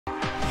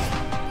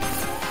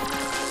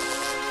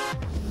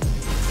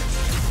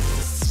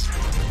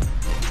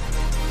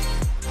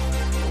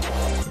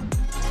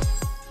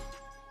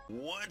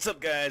What's up,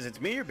 guys?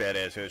 It's me, your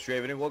badass host,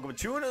 Draven, and welcome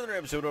to another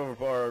episode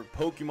of our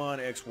Pokemon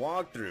X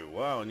walkthrough.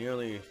 Wow,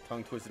 nearly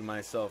tongue-twisted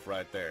myself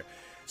right there.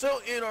 So,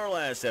 in our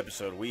last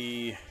episode,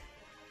 we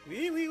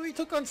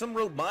took on some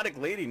robotic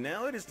lady.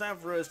 Now it is time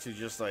for us to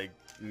just, like,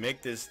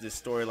 make this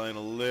storyline a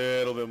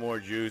little bit more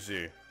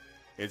juicy.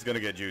 It's gonna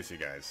get juicy,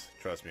 guys.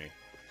 Trust me.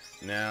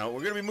 Now,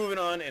 we're gonna be moving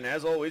on, and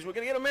as always, we're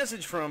gonna get a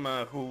message from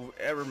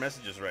whoever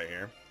messages right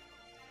here.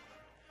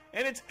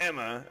 And it's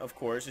Emma, of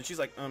course, and she's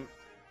like,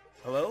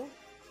 hello?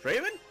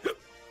 Draven?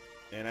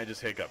 And I just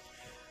hiccuped.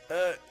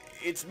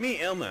 It's me,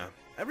 Elma.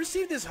 I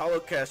received this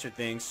holocaster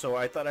thing, so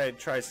I thought I'd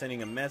try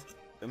sending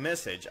a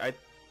message. I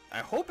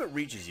hope it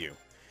reaches you.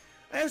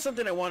 I have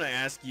something I want to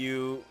ask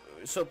you,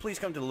 so please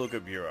come to the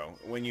Lookup Bureau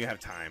when you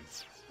have time.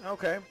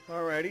 Okay,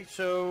 alrighty.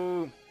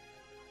 So,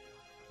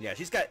 yeah,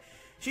 she's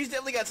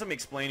definitely got some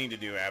explaining to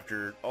do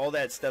after all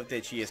that stuff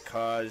that she has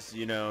caused.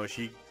 You know,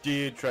 she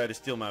did try to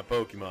steal my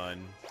Pokemon,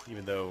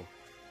 even though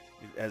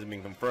it hasn't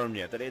been confirmed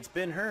yet that it's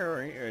been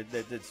her or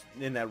that it's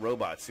in that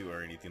robot suit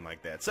or anything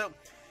like that. So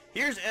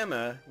here's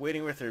Emma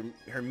waiting with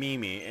her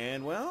Mimi,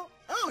 and well,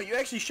 oh, you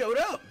actually showed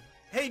up.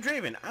 Hey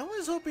Draven, I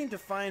was hoping to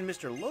find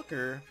Mr.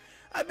 Looker.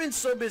 I've been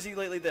so busy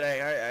lately that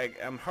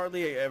I'm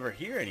hardly ever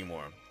here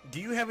anymore. Do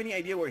you have any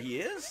idea where he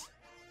is?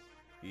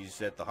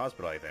 He's at the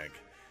hospital, I think.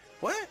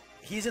 What?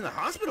 He's in the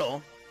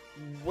hospital?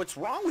 What's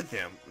wrong with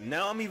him?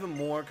 Now I'm even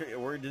more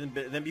worried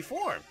than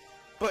before.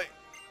 But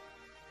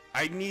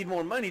I need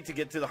more money to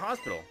get to the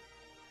hospital.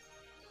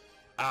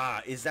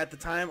 Ah, is that the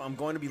time? I'm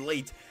going to be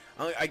late.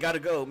 I gotta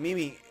go.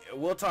 Mimi,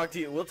 we'll talk to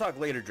you. We'll talk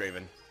later,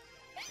 Draven.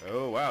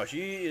 Oh, wow.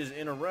 She is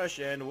in a rush.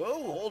 And,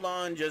 whoa, hold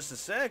on just a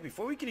sec.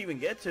 Before we can even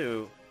get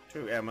to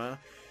Emma.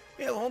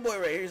 Yeah, the homeboy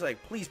right here is like,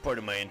 please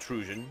pardon my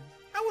intrusion.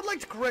 I would like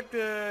to correct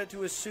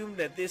to assume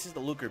that this is the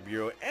Lookup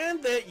Bureau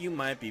and that you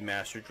might be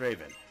Master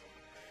Draven.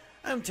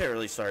 I'm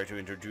terribly sorry to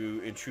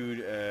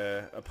intrude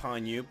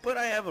upon you, but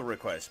I have a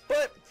request.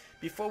 But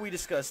before we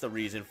discuss the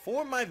reason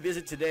for my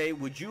visit today,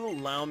 would you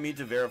allow me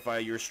to verify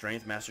your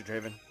strength, Master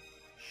Draven?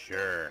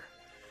 Sure.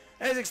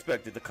 As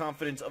expected, the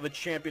confidence of a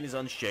champion is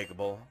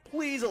unshakable.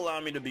 Please allow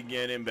me to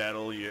begin in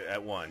battle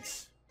at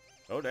once.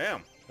 Oh,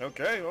 damn.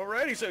 Okay,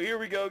 alrighty, so here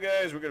we go,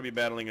 guys. We're going to be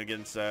battling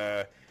against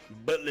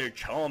Butler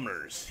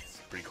Chalmers. It's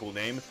a pretty cool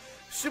name.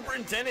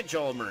 Superintendent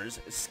Chalmers.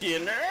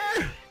 Skinner!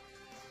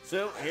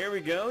 So, here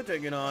we go,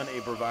 taking on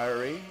a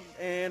Breviary,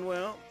 and,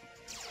 well,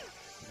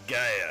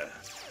 Gaia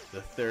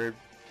the Third.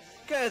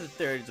 Gaia the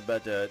Third is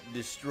about to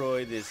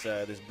destroy this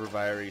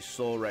Breviary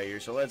soul right here,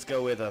 so let's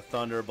go with a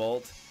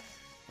Thunderbolt.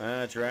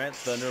 That's right,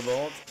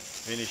 Thunderbolt.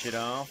 Finish it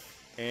off,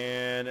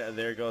 and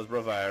there goes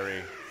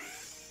Breviary.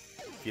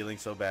 Feeling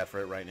so bad for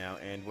it right now,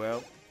 and,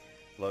 well,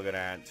 look at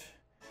that.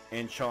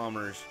 And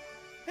Chalmers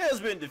has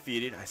been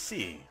defeated. I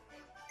see.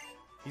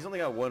 He's only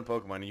got one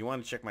Pokemon, and you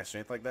want to check my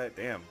strength like that?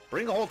 Damn.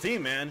 Bring the whole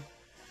team, man.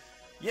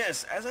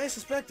 Yes, as I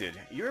suspected,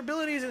 your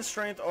abilities and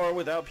strength are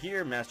without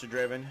peer, Master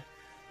Draven.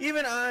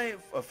 Even I,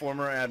 a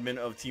former admin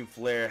of Team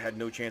Flare, had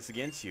no chance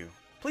against you.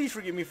 Please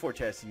forgive me for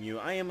testing you.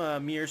 I am a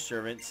mere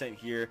servant sent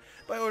here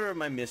by order of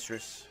my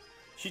mistress.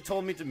 She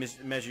told me to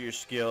measure your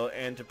skill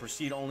and to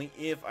proceed only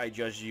if I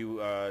judge you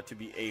to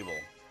be able.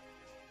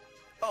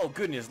 Oh,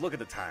 goodness, look at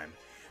the time.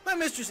 My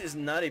mistress is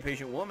not a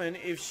patient woman.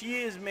 If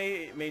she is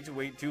made to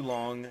wait too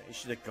long,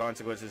 the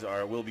consequences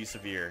will be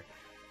severe.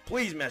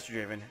 Please, Master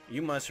Draven,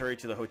 you must hurry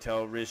to the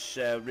Hotel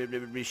Rishishimi's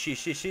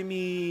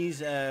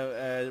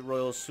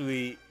Royal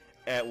Suite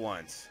at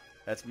once.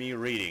 That's me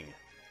reading.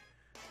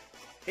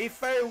 A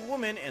Fire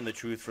Woman and the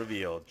Truth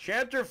Revealed.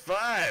 Chapter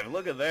 5.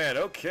 Look at that.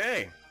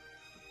 Okay.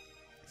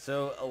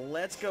 So,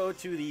 let's go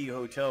to the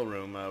hotel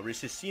room.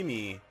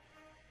 Rishishimi.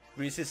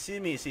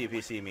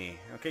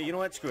 Okay, you know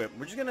what? Screw it.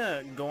 We're just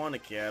gonna go on a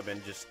cab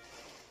and just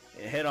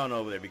head on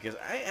over there because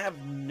I have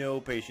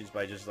no patience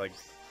by just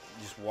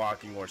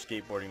walking or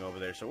skateboarding over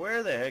there. So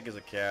where the heck is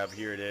a cab?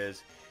 Here it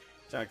is.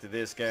 Talk to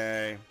this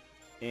guy.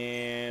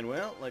 And,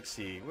 well, let's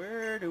see.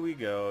 Where do we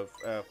go?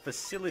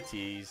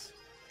 Facilities.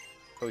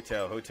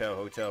 Hotel.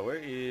 Where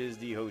is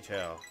the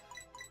hotel?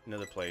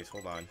 Another place.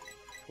 Hold on.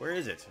 Where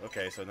is it?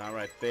 Okay, so not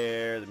right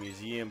there. The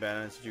museum,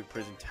 Battle Institute,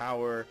 Prison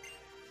Tower.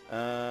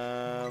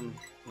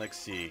 Let's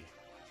see.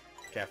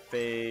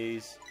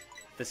 Cafes,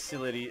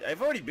 facilities.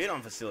 I've already been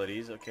on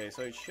facilities. Okay,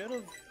 so it should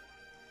have.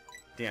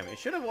 Damn, it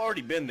should have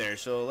already been there.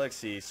 So let's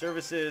see.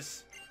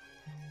 Services.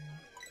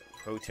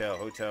 Hotel.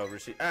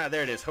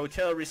 There it is.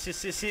 Hotel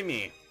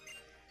Rishishimi.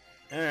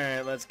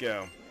 Alright, let's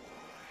go.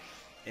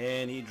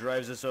 And he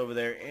drives us over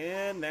there,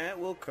 and that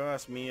will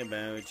cost me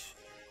about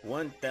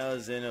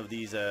 1,000 of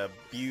these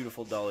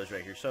beautiful dollars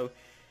right here. So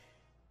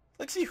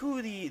let's see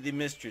who the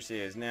mistress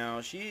is. Now,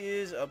 she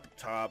is up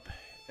top,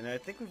 and I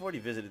think we've already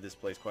visited this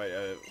place quite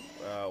a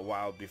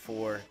while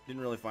before.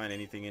 Didn't really find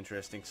anything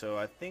interesting, so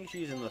I think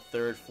she's in the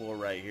 3rd floor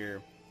right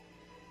here.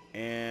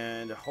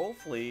 And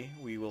hopefully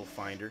we will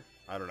find her.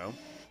 I don't know.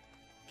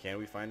 Can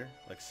we find her?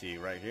 Let's see,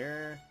 right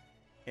here.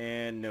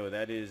 And no,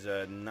 that is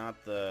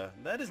not the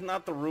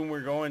room we're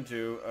going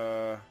to.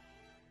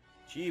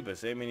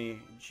 Jeebus,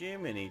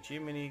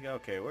 Jiminy.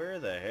 Okay, where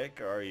the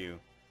heck are you?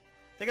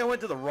 think I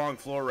went to the wrong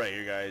floor right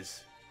here,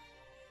 guys.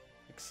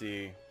 Let's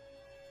see.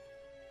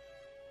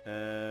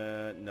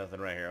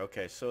 Nothing right here.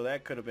 Okay, so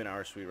that could have been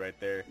our suite right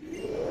there.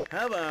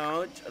 How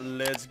about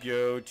let's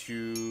go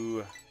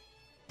to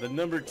the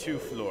number 2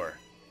 floor.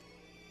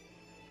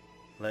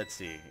 Let's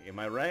see. Am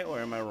I right or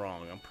am I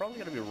wrong? I'm probably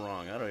gonna be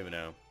wrong. I don't even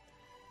know.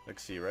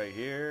 Let's see. Right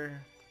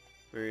here.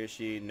 Where is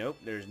she? Nope.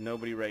 There's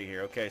nobody right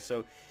here. Okay,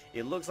 so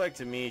it looks like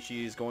to me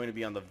she's going to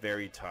be on the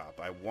very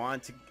top. I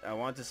want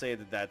to say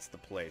that that's the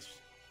place.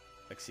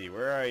 Let's see.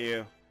 Where are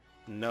you?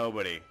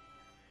 Nobody.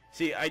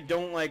 See, I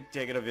don't like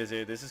taking a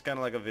visit. This is kind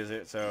of like a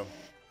visit, so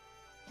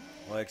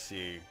let's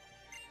see.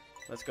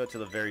 Let's go to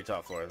the very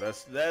top floor.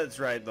 That's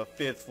right, the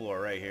 5th floor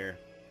right here.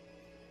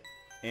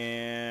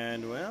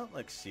 And well,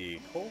 let's see.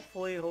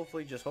 Hopefully,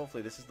 just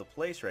hopefully, this is the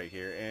place right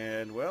here.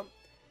 And well,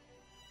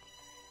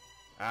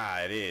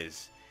 it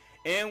is.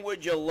 And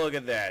would you look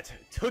at that?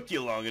 Took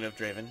you long enough,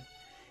 Draven.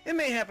 It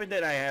may happen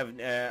that I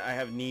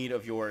have need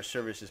of your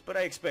services, but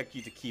I expect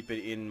you to keep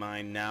it in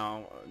mind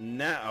now,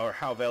 or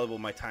how valuable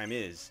my time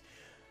is.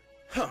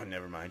 Oh,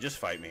 never mind. Just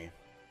fight me.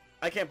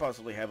 I can't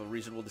possibly have a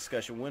reasonable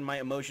discussion when my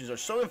emotions are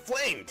so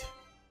inflamed.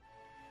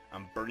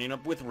 I'm burning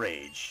up with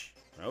rage.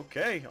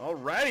 Okay,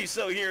 alrighty.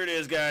 So here it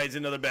is, guys.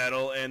 Another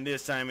battle, and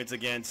this time it's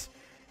against,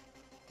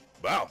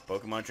 wow,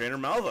 Pokemon Trainer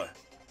Malva.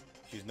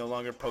 She's no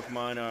longer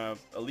Pokemon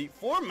Elite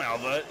Four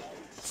Malva.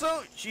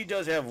 So she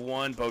does have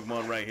one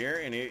Pokemon right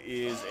here, and it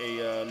is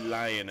a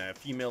lion, a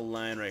female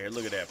lion right here.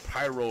 Look at that,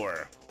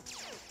 Pyroar.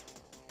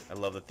 I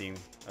love the theme.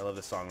 I love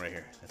the song right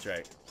here. That's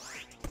right.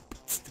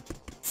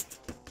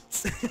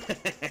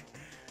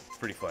 It's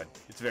pretty fun.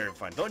 It's very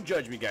fun. Don't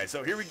judge me, guys.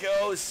 So here we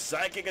go.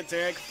 Psychic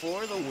attack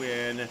for the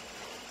win.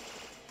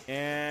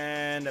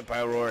 And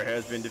Pyroar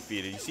has been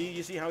defeated.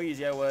 You see how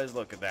easy I was?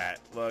 Look at that.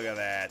 Look at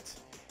that.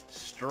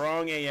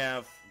 Strong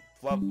AF.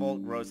 Fluff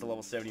Bolt grows to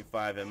level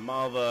 75. And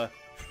Malva,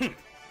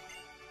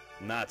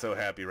 not so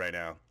happy right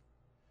now.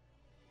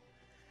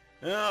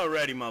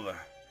 Alrighty, Malva.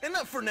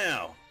 Enough for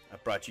now. I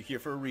brought you here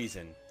for a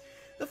reason.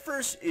 The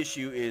first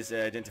issue is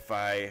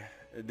identify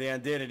the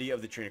identity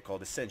of the trainer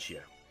called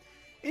Essentia.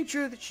 In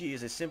truth, she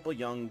is a simple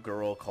young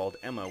girl called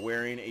Emma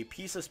wearing a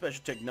piece of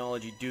special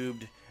technology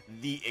dubbed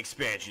the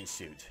Expansion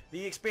Suit.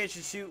 The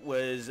Expansion Suit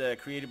was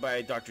created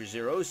by Dr.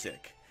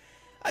 Zerosik.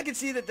 I can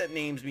see that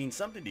name means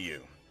something to you.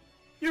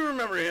 You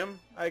remember him,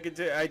 I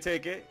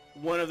take it,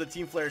 one of the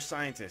Team Flare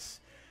scientists.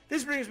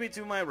 This brings me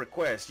to my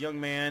request, young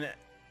man.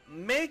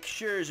 Make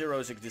sure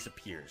Zerosik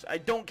disappears. I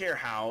don't care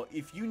how.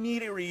 If you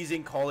need a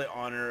reason, call it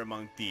honor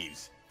among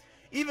thieves.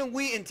 Even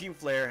we in Team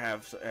Flare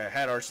have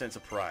had our sense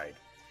of pride.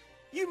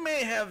 You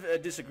may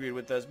have disagreed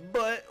with us,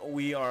 but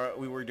we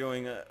were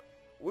doing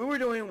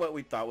what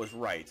we thought was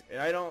right,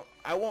 and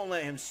I won't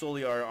let him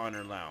sully our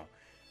honor now.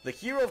 The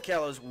hero of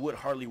Kalos would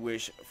hardly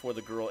wish for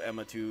the girl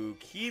Emma to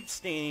keep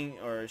staining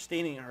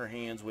her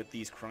hands with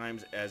these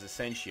crimes as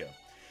Essentia.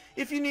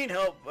 If you need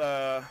help,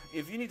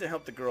 if you need to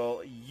help the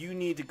girl, you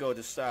need to go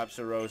to stop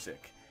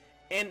Zerosik,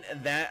 and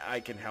that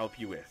I can help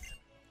you with.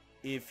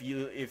 If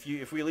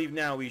we leave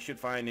now, we should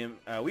find him.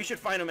 We should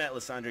find him at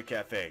Lysandre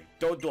Cafe.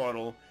 Don't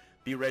dawdle.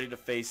 Be ready to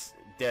face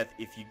death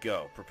if you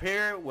go.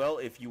 Prepare well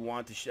if you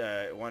want a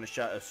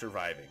shot of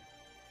surviving.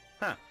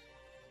 Huh.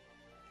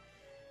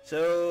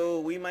 So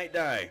we might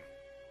die.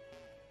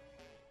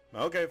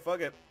 Okay,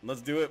 fuck it.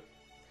 Let's do it.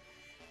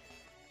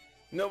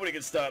 Nobody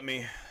can stop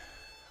me.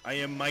 I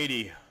am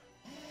mighty,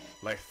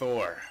 like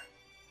Thor.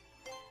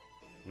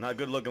 Not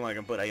good looking like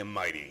him, but I am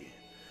mighty.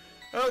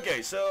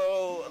 Okay,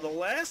 so the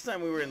last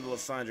time we were in the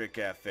Lysandre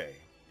Cafe,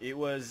 it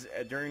was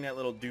during that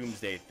little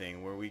Doomsday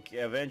thing where we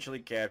eventually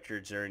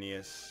captured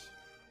Xerneas.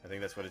 I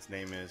think that's what its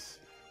name is.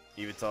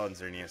 Evital and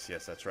Xerneas,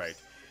 yes, that's right.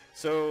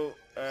 So,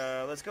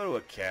 let's go to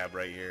a cab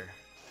right here.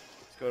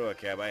 Let's go to a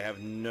cab. I have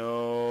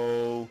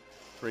no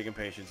freaking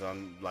patience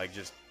on, like,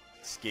 just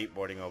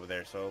skateboarding over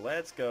there. So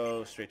let's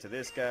go straight to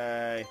this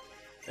guy.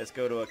 Let's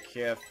go to a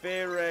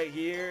cafe right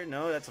here.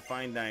 No, that's a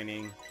fine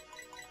dining.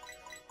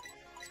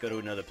 Let's go to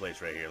another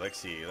place right here. Let's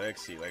see.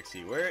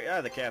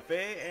 Where? The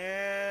cafe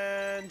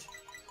and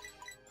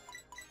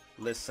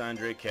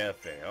Lysandre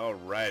Cafe.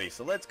 Alrighty,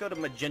 so let's go to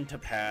Magenta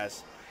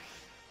Pass.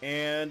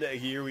 And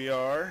here we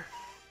are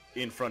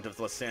in front of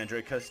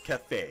Lysandre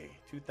Cafe.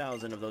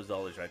 2,000 of those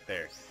dollars right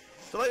there.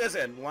 So like I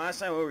said, last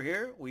time we were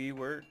here, we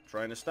were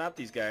trying to stop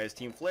these guys,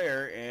 Team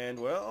Flare, and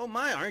well, oh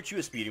my, aren't you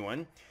a speedy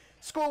one?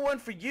 Score 1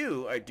 for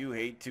you. I do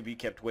hate to be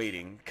kept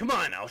waiting. Come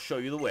on, I'll show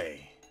you the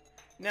way.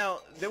 Now,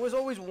 there was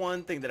always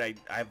one thing that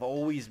I've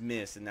always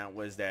missed, and that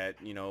was that,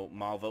 you know,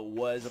 Malva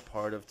was a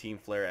part of Team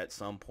Flare at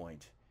some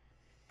point.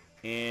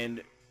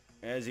 And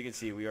as you can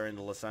see, we are in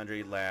the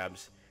Lysandre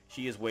Labs.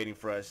 She is waiting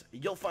for us.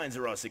 You'll find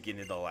Zerosik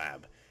in the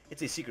lab.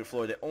 It's a secret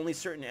floor that only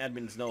certain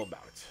admins know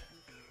about.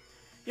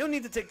 You'll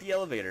need to take the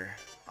elevator.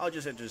 I'll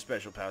just enter the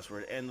special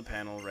password and the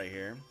panel right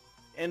here.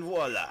 And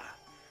voila!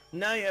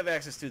 Now you have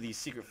access to the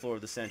secret floor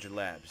of the Lysandre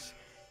Labs.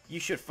 You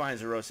should find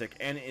Zerosik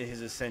and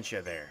his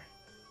Essentia there.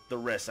 The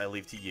rest I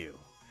leave to you.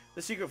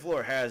 The secret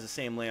floor has the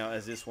same layout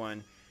as this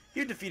one.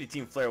 You defeated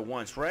Team Flare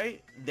once,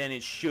 right? Then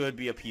it should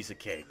be a piece of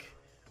cake.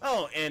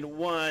 Oh, and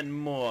one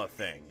more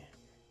thing.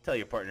 Tell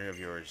your partner of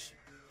yours.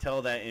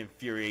 Tell that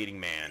infuriating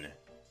man.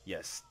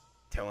 Yes,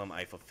 tell him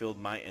I fulfilled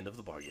my end of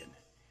the bargain.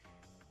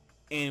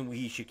 And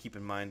he should keep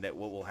in mind that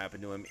what will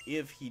happen to him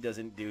if he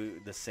doesn't do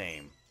the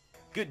same.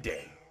 Good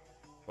day.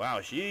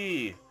 Wow,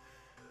 she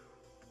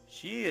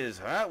is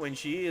hot when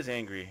she is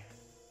angry.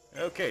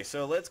 Okay,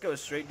 so let's go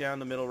straight down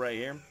the middle right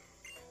here.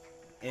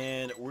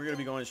 And we're going to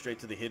be going straight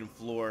to the hidden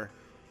floor.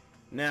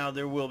 Now,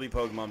 there will be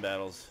Pokemon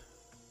battles,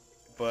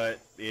 but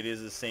it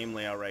is the same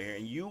layout right here.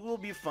 And you will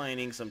be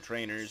finding some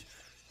trainers.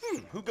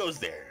 Who goes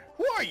there?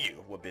 Who are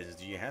you? What business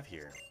do you have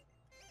here?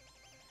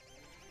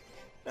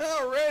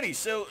 Alrighty,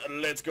 so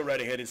let's go right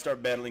ahead and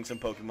start battling some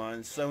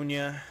Pokemon.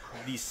 Sonia,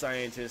 the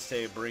scientist,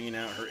 bringing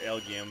out her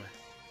Elgium.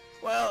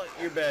 Well,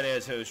 your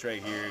badass host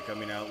right here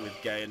coming out with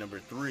Gaia number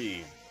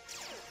 3.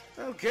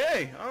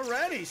 Okay,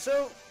 alrighty,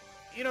 so,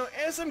 you know,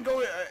 as I'm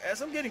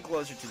getting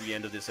closer to the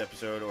end of this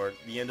episode, or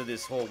the end of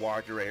this whole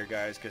walkthrough right here,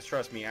 guys, because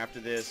trust me, after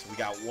this, we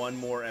got one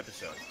more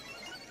episode.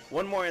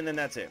 One more, and then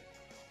that's it.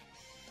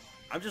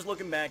 I'm just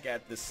looking back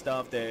at the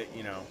stuff that,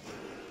 you know,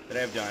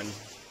 that I've done.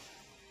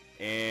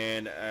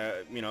 And,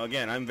 you know,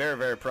 again, I'm very,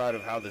 very proud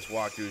of how this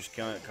walkthrough's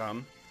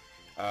come.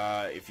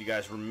 If you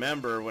guys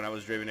remember when I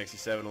was Draven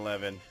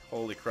XC711,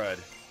 holy crud.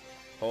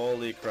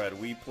 Holy crud.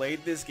 We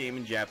played this game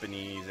in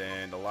Japanese,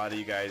 and a lot of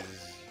you guys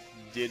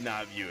did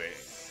not view it.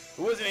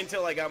 It wasn't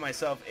until I got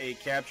myself a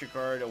capture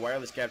card, a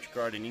wireless capture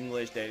card in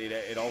English, that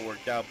it all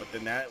worked out. But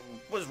then that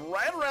was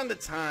right around the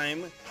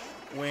time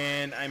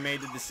when I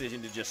made the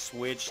decision to just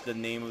switch the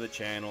name of the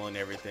channel and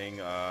everything.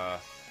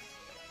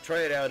 Try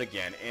it out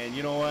again. And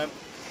you know what?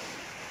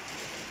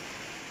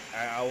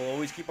 I will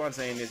always keep on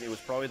saying this. It was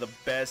probably the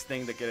best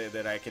thing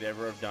that I could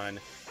ever have done.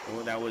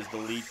 And that was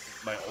delete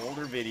my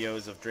older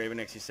videos of Draven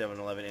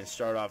XC711 and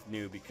start off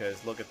new,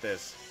 because look at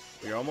this.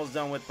 We're almost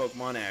done with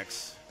Pokemon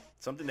X.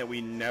 Something that we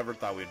never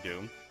thought we'd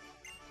do.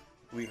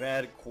 We've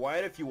had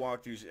quite a few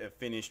walkthroughs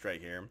finished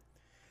right here.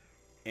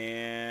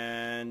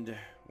 And,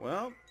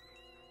 well,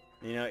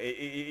 you know,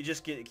 it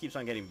just keeps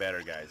on getting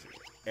better, guys.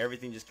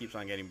 Everything just keeps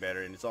on getting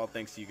better, and it's all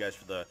thanks to you guys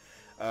for the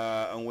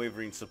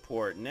unwavering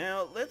support.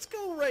 Now, let's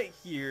go right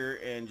here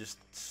and just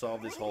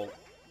solve this whole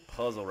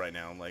puzzle right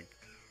now. I'm like,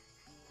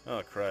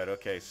 oh, crud.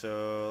 Okay,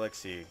 so let's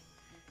see.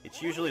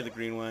 It's usually the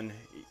green one.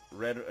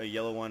 A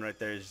yellow one right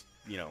there is,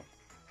 you know,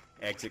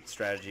 exit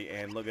strategy.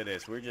 And look at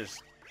this. We're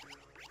just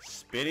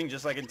spitting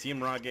just like in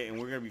Team Rocket, and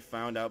we're going to be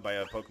found out by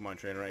a Pokemon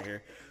trainer right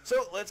here.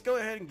 So let's go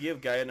ahead and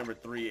give Gaia number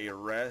 3 a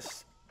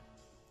rest.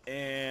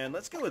 And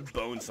let's go with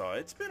Bonesaw.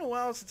 It's been a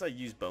while since I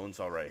used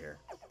Bonesaw right here.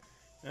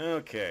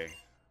 Okay.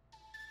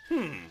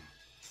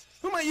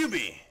 Who might you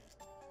be?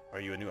 Are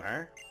you a new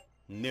hire?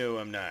 No,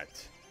 I'm not.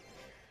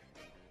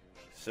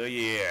 So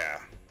yeah.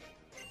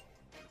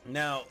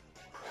 Now,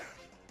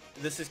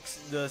 the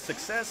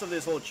success of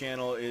this whole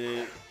channel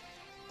is,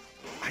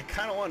 I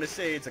kind of want to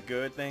say it's a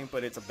good thing,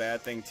 but it's a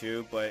bad thing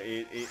too. But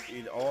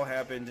it all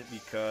happened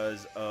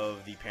because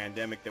of the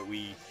pandemic that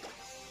we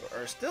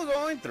are still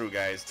going through,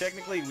 guys.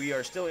 Technically, we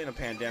are still in a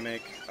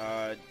pandemic.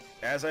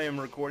 As I am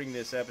recording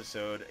this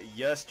episode,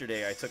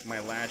 yesterday I took my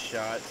last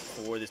shot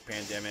for this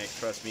pandemic.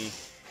 Trust me,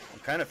 I'm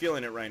kind of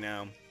feeling it right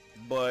now,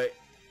 but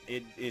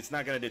it's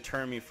not going to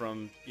deter me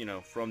from, you know,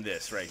 from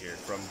this right here,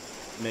 from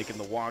making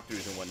the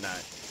walkthroughs and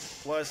whatnot.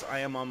 Plus, I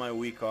am on my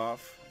week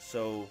off,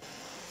 so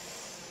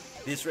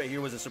this right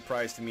here was a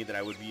surprise to me that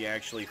I would be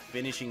actually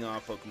finishing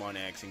off Pokemon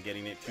X and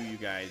getting it to you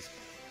guys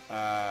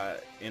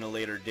in a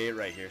later date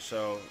right here.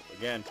 So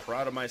again,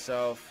 proud of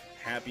myself.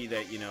 Happy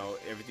that, you know,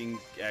 everything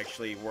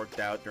actually worked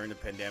out during the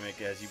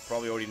pandemic. As you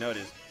probably already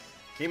noticed,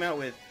 came out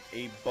with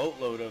a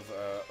boatload of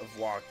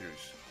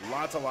walkthroughs.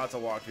 Lots of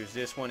walkthroughs,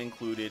 this one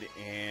included,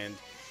 and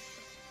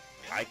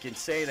I can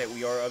say that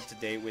we are up to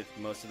date with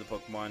most of the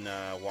Pokemon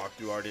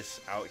walkthrough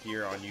artists out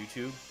here on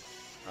YouTube.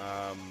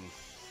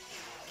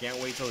 Can't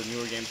wait till the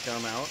newer games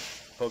come out.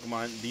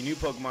 The new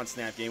Pokemon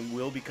Snap game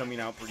will be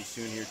coming out pretty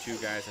soon here too,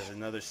 guys. As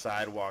another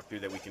side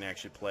walkthrough that we can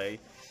actually play.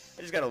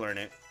 I just gotta learn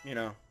it, you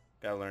know.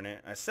 Gotta learn it.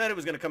 I said it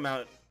was gonna come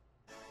out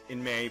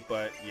in May,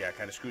 but yeah, I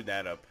kind of screwed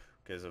that up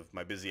because of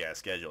my busy ass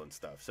schedule and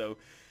stuff. So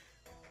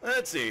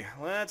let's see.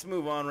 Let's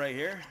move on right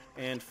here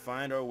and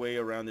find our way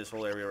around this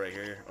whole area right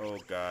here. Oh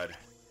god.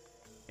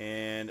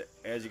 And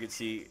as you can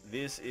see,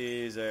 this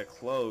is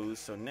closed.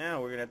 So now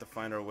we're gonna have to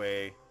find our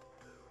way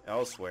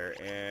elsewhere.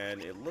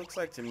 And it looks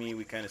like to me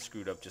we kind of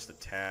screwed up just a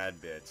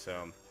tad bit.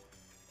 So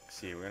let's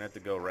see. We're gonna have to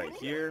go right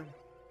here.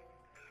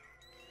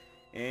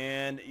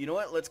 And you know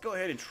what? Let's go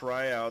ahead and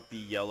try out the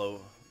yellow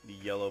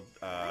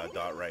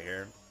dot right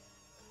here.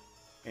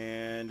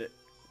 And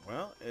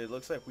well, it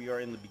looks like we are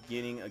in the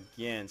beginning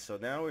again. So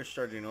now we're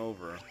starting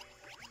over,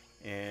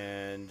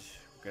 and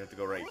we're gonna have to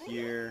go right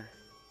here.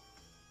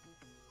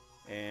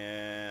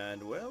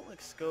 And well,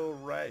 let's go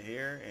right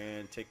here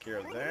and take care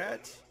of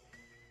that.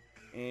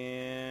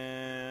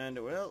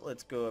 And well,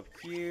 let's go up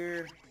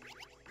here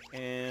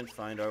and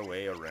find our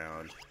way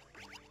around.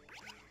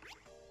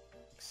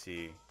 Let's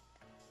see.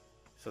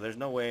 So there's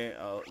no way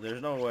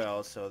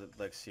else. So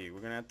let's see. We're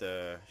gonna have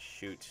to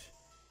shoot.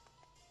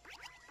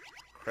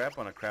 Crap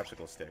on a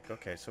crapsicle stick.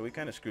 Okay, so we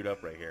kind of screwed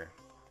up right here.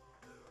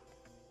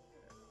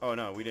 Oh,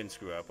 no, we didn't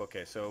screw up.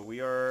 Okay, so we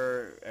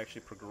are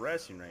actually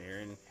progressing right here.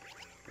 And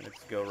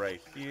let's go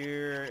right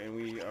here. And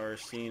we are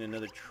seeing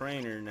another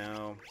trainer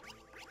now.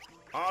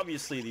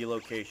 Obviously, the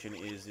location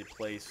is the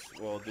place...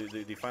 Well,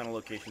 the final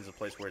location is a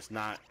place where it's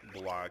not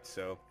blocked.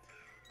 So,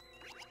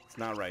 it's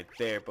not right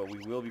there. But we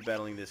will be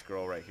battling this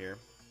girl right here.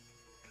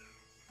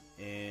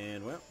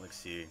 And, well, let's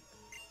see.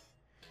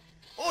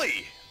 Oi!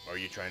 Are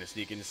you trying to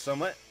sneak in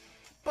somewhat?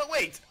 But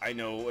wait! I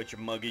know what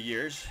your mug of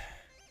yours...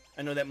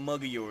 I know that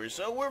mug of yours.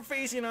 So we're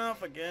facing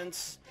off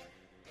against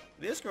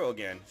this girl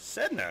again,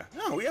 Sedna.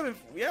 No, we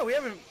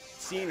haven't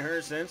seen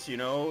her since, you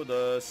know,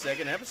 the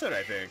second episode,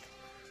 I think.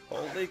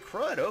 Holy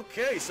crud.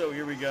 Okay, so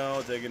here we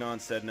go, taking on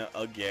Sedna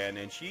again,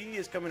 and she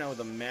is coming out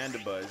with a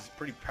Mandibuzz,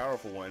 pretty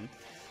powerful one.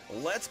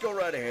 Let's go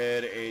right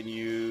ahead and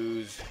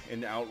use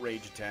an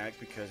outrage attack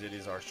because it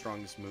is our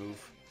strongest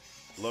move.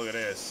 Look at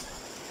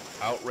this.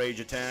 Outrage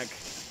attack.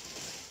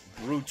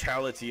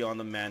 Brutality on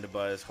the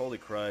Mandibuzz. Holy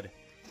crud.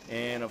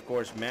 And of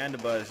course,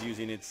 Mandibuzz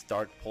using its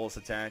Dark Pulse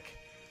attack.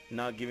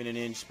 Not giving an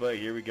inch, but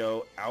here we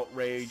go.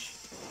 Outrage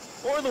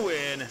for the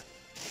win.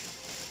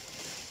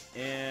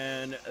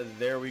 And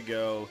there we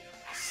go.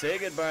 Say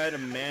goodbye to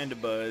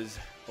Mandibuzz.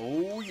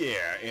 Oh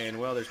yeah. And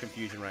well, there's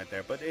confusion right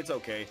there, but it's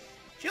okay.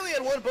 She only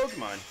had one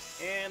Pokemon.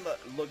 And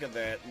look at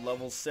that.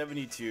 Level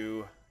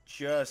 72.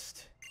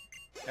 Just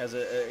as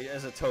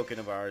a token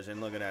of ours. And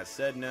look at that.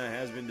 Sedna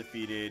has been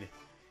defeated.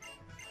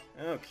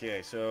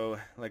 Okay, so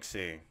let's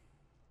see.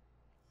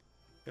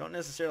 We don't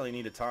necessarily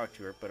need to talk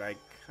to her, but I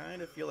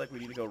kind of feel like we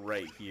need to go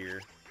right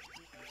here.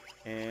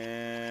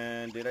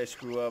 And did I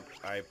screw up?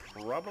 I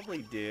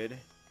probably did.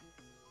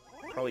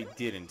 Probably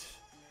didn't.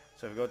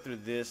 So if I go through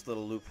this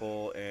little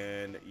loophole,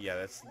 and yeah,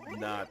 that's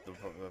not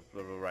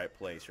the right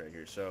place right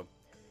here. So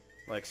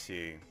let's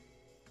see.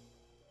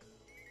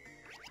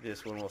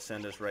 This one will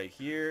send us right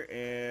here,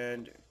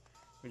 and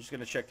we're just going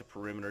to check the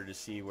perimeter to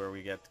see where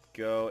we get to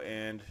go.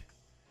 And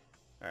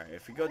alright,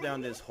 if we go down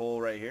this hole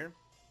right here,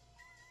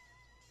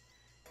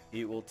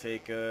 it will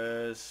take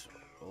us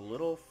a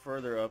little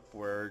further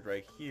upward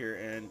right here,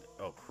 and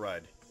oh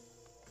crud.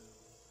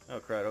 Oh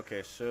crud,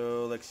 okay,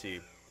 so let's see.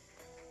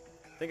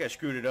 I think I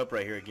screwed it up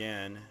right here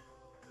again.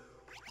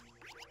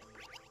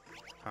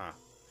 Huh.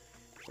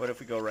 What if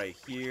we go right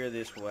here?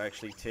 This will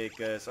actually take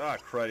us... Ah,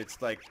 crud,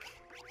 it's like...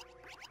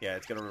 Yeah,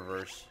 it's gonna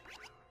reverse.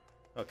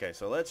 Okay,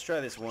 so let's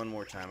try this one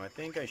more time. I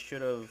think I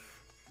should have...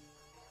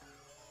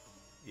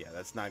 Yeah,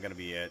 that's not gonna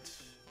be it.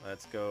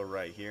 Let's go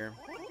right here.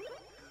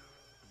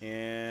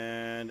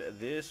 And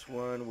this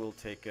one will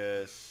take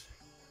us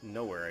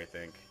nowhere, I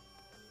think.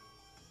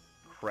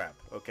 Crap.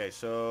 Okay,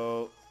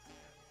 so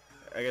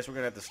I guess we're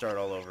gonna have to start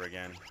all over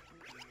again.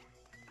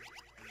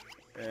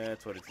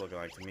 That's what it's looking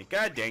like to me.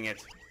 God dang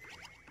it!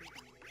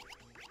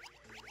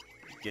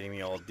 Getting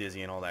me all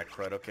dizzy and all that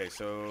crud. Okay,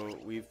 so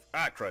we've...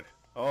 Ah, crud.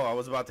 Oh, I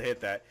was about to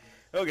hit that.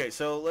 Okay,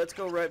 so let's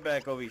go right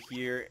back over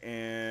here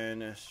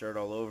and start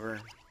all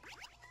over.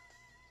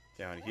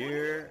 Down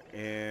here,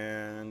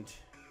 and...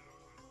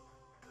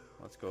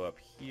 let's go up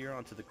here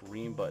onto the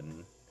green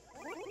button.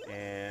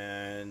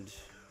 And...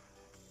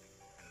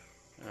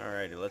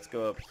 alrighty, let's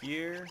go up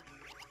here.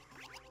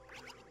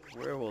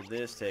 Where will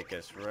this take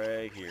us?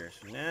 Right here.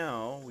 So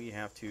now we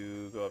have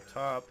to go up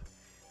top.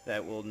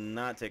 That will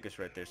not take us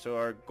right there. So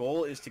our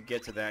goal is to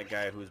get to that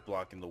guy who's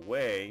blocking the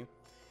way.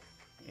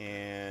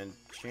 And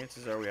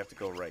chances are we have to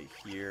go right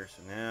here.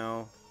 So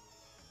now,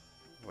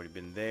 already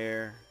been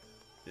there.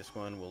 This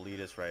one will lead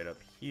us right up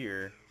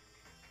here.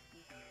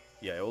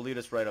 Yeah, it will lead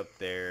us right up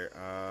there.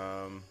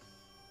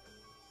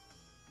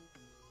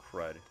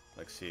 Crud.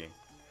 Let's see.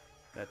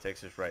 That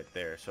takes us right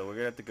there. So we're going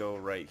to have to go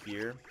right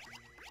here.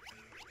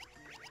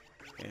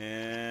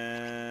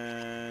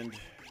 And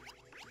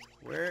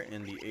where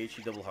in the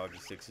HE double hockey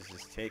sticks is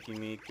this taking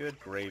me? Good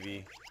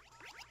gravy.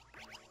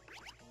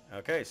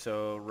 Okay,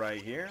 so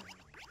right here.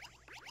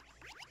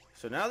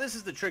 So now this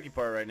is the tricky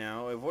part right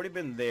now. I've already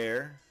been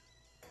there.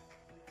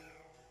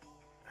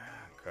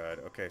 God.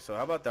 Okay, so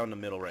how about down the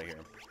middle right here?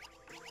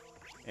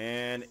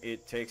 And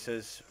it takes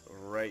us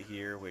right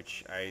here,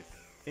 which I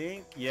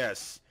think,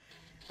 yes.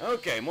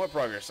 Okay, more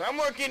progress. I'm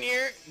working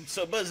here,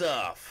 so buzz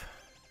off.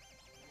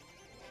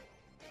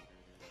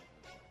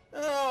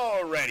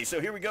 Alrighty,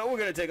 so here we go. We're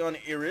going to take on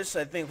Iris.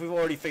 I think we've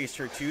already faced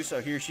her too, so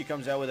here she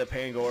comes out with a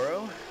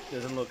Pangoro.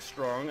 Doesn't look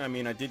strong. I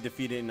mean, I did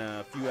defeat it in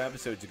a few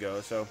episodes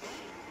ago, so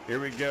here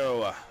we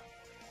go.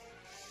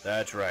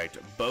 That's right,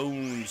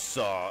 Bone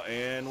Saw.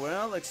 And,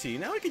 well, let's see.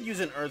 Now we could use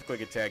an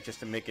Earthquake attack just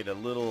to make it a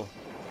little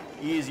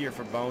easier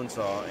for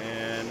Bonesaw.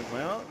 And,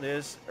 well,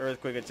 this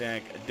Earthquake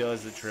attack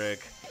does the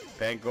trick.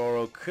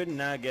 Pangoro could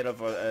not get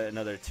up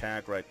another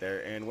attack right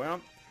there. And,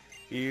 well,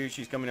 here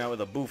she's coming out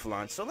with a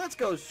Bouffalon. So let's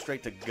go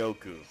straight to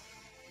Goku.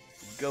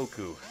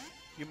 Goku,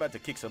 you're about to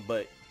kick some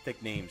butt.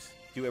 Thick names.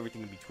 Do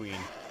everything in between.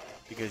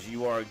 Because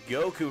you are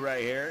Goku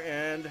right here.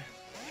 And,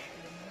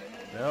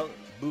 well,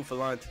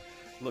 Bouffalon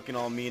looking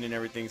all mean and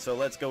everything. So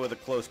let's go with a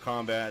close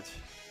combat.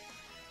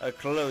 a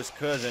close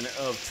cousin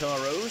of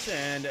Tauros,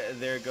 and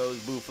there goes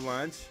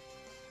Bouffalante.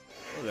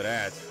 Look at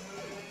that.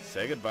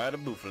 Say goodbye to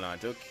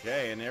Bouffalante.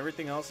 Okay, and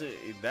everything else,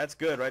 that's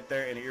good right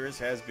there, and Iris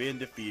has been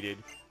defeated.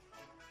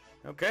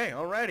 Okay,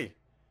 alrighty.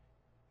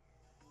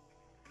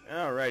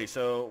 Alrighty,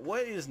 so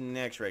what is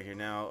next right here?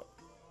 Now,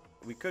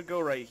 we could go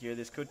right here.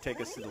 This could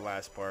take us to the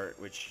last part,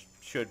 which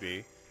should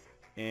be.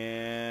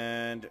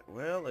 And,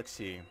 well, let's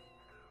see.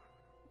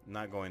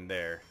 Not going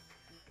there.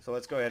 So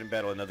let's go ahead and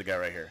battle another guy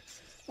right here.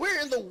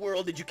 Where in the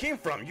world did you came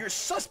from? You're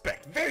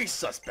suspect. Very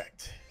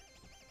suspect.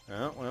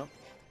 Oh, well.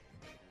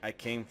 I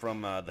came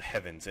from the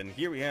heavens. And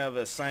here we have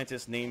a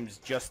scientist named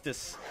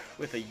Justice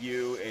with a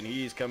U. And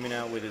he's coming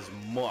out with his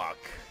muck.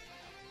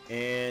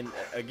 And,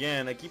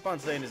 again, I keep on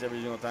saying this every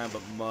single time,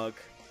 but muck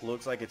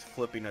looks like it's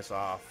flipping us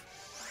off.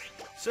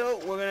 So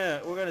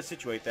we're gonna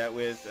situate that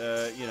with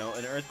you know,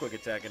 an earthquake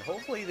attack, and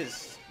hopefully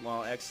this,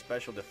 well, X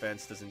special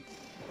defense doesn't,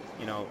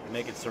 you know,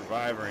 make it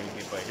survive or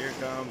anything. But here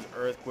comes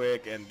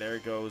earthquake, and there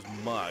goes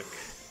muck.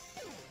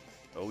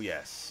 Oh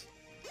yes.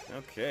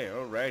 Okay,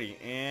 alrighty,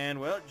 and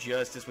well,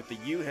 Justice with the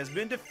U has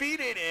been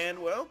defeated, and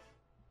well,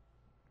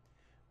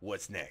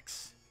 what's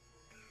next?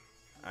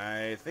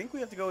 I think we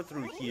have to go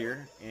through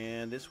here,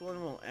 and this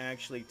one will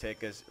actually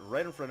take us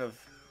right in front of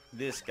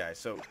this guy.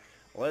 So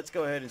let's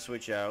go ahead and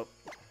switch out.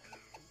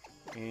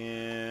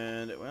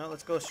 And, well,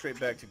 let's go straight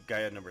back to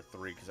guy at number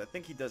 3, because I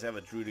think he does have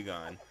a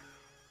Druidigon.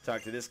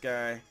 Talk to this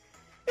guy.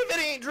 If it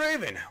ain't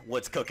Draven,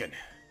 what's cooking?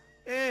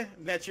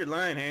 That's your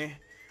line, hey?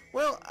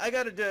 Well, I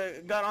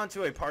got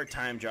onto a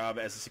part-time job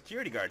as a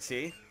security guard,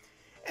 see?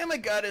 Emma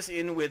got us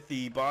in with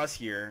the boss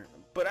here,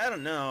 but I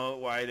don't know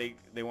why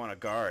they want a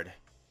guard.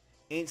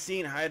 Ain't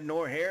seen hide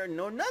nor hair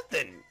nor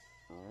nothing.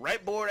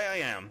 Right bored I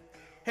am.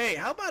 Hey,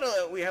 how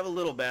about we have a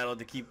little battle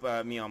to keep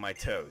me on my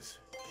toes?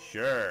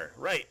 Sure.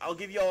 Right, I'll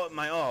give you all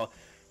my all.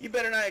 You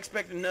better not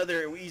expect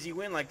another easy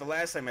win like the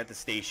last time at the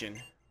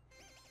station.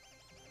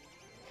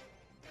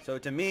 So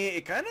to me,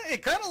 it kind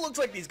of looks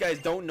like these guys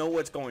don't know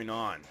what's going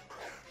on.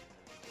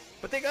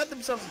 But they got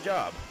themselves a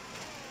job.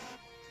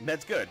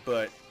 That's good,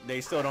 but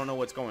they still don't know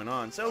what's going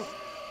on. So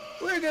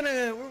we're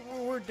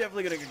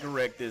definitely gonna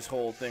correct this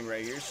whole thing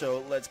right here.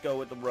 So let's go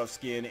with the rough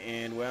skin,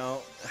 and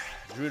well,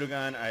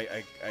 Druidigon,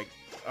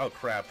 oh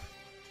crap.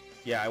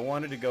 Yeah, I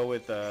wanted to go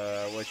with,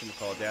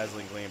 whatchamacallit,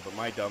 Dazzling Gleam, but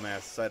my dumbass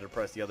decided to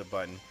press the other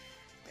button.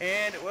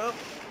 And, well,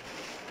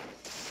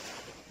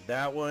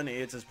 that one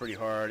hits us pretty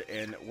hard.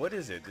 And what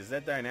is it? Is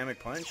that Dynamic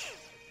Punch?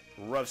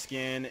 Rough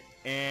Skin,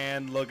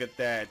 and look at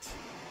that.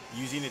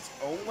 Using its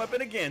own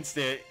weapon against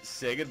it,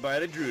 say goodbye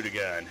to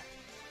Druidigon.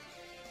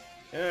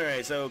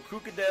 Alright, so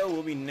Crocodile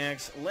will be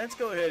next. Let's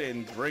go ahead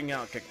and bring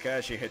out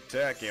Kakashi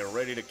Hitake,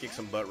 ready to kick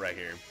some butt right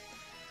here.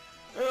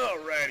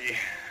 Alrighty,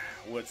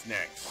 what's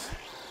next?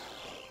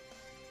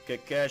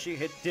 Kakashi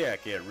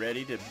Hitake,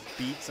 ready to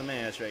beat some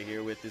ass right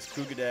here with this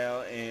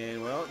Crocodile,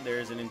 and well,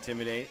 there's an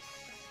Intimidate.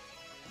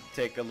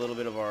 Take a little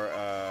bit of our,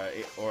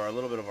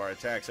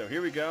 attack. So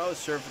here we go,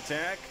 Surf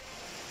Attack.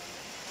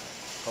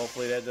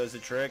 Hopefully that does the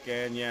trick,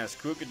 and yes,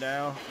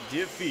 Crocodile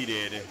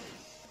defeated.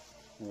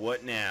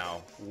 What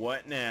now?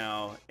 What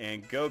now?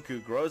 And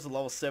Goku grows to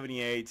level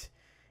 78,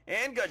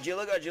 and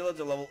Godzilla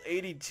to level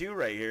 82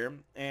 right here,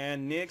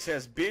 and Nyx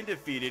has been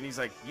defeated, and he's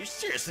like, you're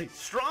seriously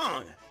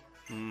strong!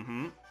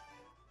 Mm-hmm.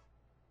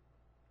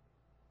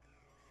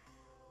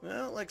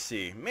 Well, let's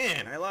see.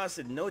 Man, I lost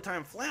in no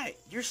time flat.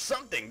 You're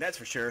something, that's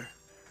for sure.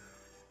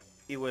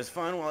 It was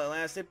fun while it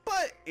lasted,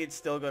 but it's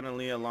still gonna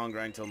be a long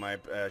grind till my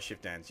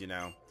shift ends, you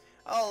know.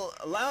 I'll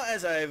allow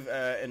as I have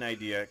an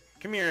idea.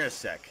 Come here a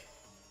sec.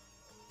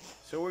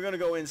 So we're gonna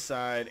go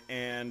inside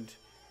and,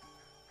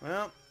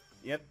 well,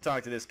 you have to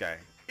talk to this guy.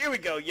 Here we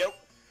go, yo.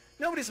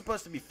 Nobody's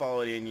supposed to be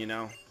followed in, you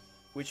know.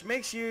 Which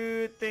makes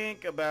you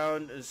think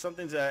about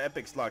something's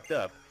epic's locked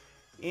up.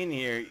 In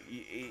here,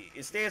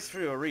 it stands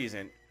for a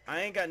reason.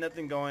 I ain't got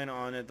nothing going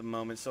on at the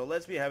moment, so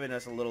let's be having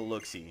us a little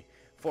look-see.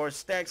 4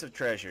 stacks of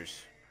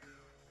treasures.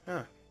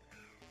 Huh.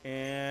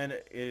 And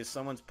it is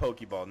someone's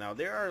Pokeball. Now,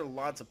 there are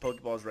lots of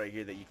Pokeballs right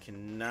here that you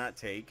cannot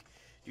take.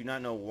 Do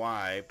not know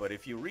why, but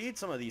if you read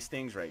some of these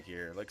things right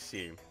here, let's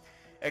see.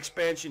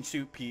 Expansion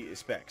Suit P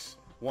specs.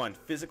 1.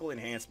 Physical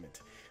enhancement.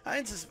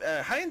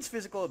 Heightens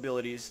physical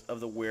abilities of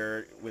the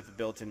wearer with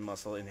built-in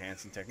muscle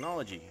enhancing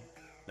technology.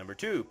 Number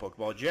 2.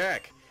 Pokeball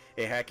Jack.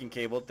 A hacking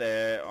cable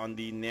on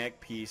the neck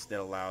piece that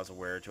allows a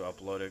wearer to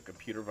upload a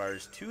computer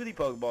virus to the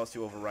Pokeballs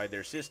to override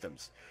their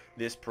systems.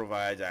 This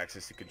provides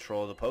access to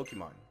control the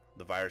Pokemon.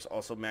 The virus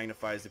also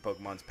magnifies the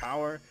Pokemon's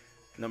power.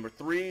 Number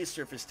 3,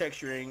 surface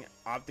texturing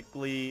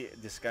optically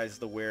disguises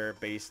the wearer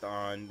based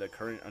on the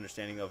current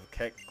understanding of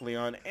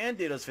Kecleon and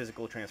Ditto's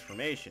physical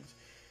transformations.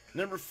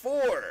 Number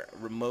 4,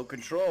 remote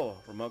control.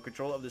 Remote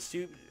control of the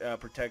suit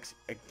protects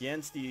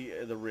against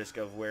the risk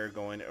of wearer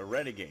going a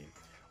renegade.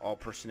 All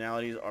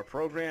personalities are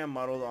programmed,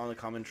 modeled on the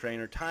common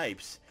trainer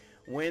types.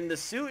 When the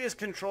suit is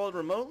controlled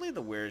remotely,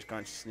 the wearer's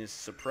consciousness is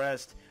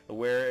suppressed. The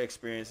wearer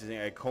experiences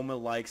a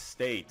coma-like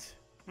state.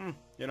 You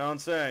know what I'm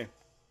saying?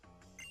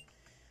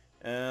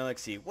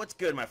 Let's see. What's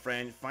good, my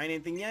friend? Find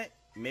anything yet?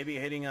 maybe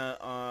hitting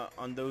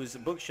on those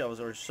bookshelves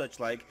or such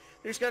like.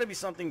 There's got to be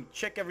something.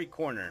 Check every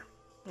corner.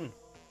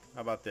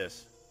 How about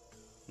this?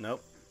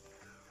 Nope.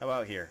 How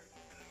about here?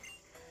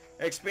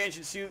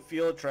 Expansion suit,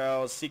 field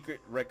trials, secret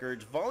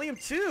records, volume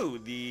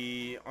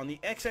 2. On the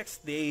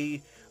XX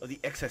day of the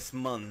XX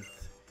month,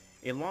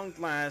 a long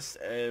last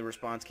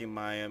response came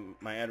my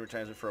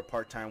advertisement for a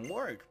part-time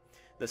work.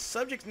 The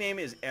subject's name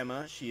is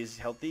Emma. She is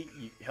healthy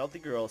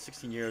girl,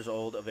 16 years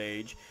old of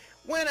age.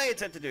 When I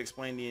attempted to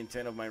explain the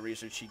intent of my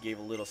research, she gave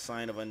a little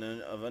sign of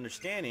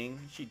understanding.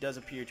 She does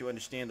appear to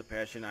understand the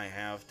passion I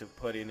have to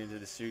put into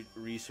the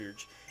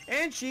research,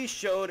 and she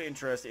showed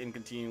interest in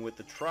continuing with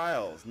the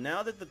trials.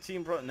 Now that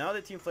Team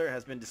Flare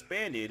has been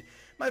disbanded,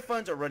 my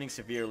funds are running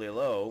severely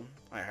low.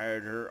 I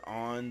hired her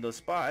on the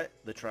spot.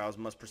 The trials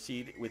must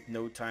proceed with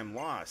no time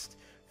lost.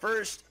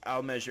 First,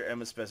 I'll measure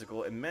Emma's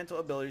physical and mental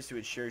abilities to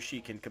ensure she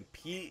can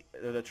complete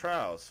the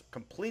trials.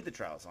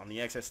 On the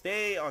XS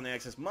day, on the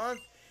XS month,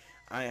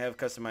 I have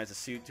customized a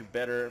suit to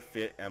better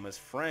fit Emma's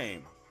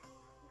frame.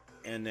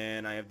 And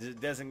then I have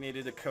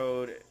designated a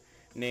code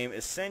named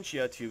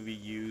Essentia to be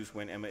used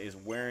when Emma is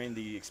wearing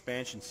the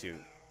expansion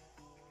suit.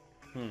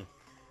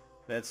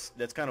 That's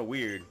kind of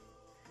weird.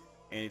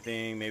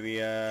 Anything,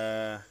 maybe,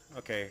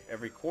 okay,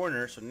 every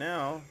corner. So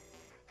now,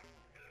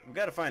 we've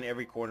got to find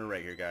every corner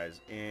right here, guys.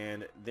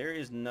 And there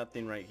is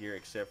nothing right here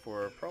except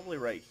for probably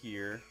right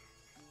here.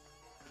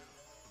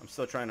 I'm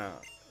still trying to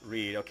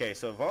read. Okay,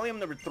 so volume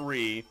number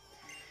 3.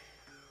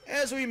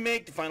 As we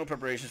make the final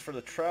preparations for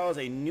the trials,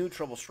 a new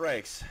trouble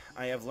strikes.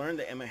 I have learned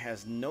that Emma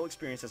has no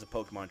experience as a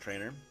Pokemon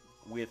trainer.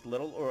 With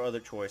little or other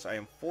choice, I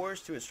am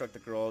forced to instruct the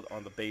girl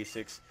on the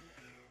basics.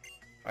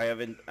 I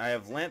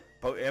have lent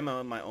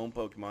Emma my own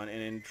Pokemon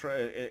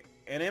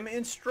and am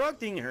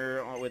instructing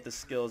her with the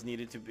skills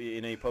needed to be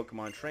in a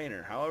Pokemon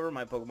trainer. However,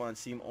 my Pokemon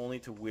seem only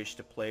to wish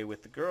to play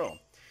with the girl.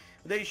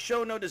 They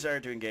show no desire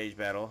to engage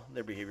battle.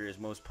 Their behavior is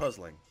most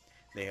puzzling.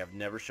 They have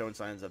never shown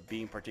signs of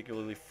being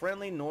particularly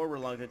friendly nor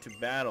reluctant to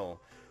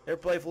battle. Their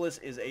playfulness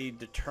is a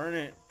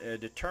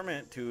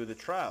determinant to the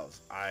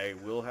trials. I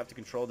will have to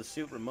control the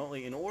suit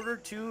remotely in order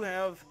to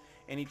have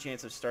any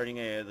chance of starting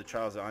the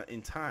trials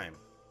in time.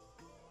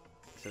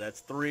 So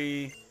that's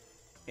 3.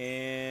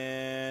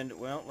 And,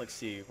 well, let's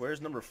see. Where's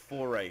number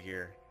 4 right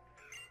here?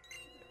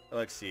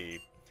 Let's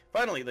see.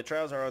 Finally, the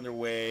trials are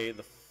underway.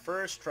 The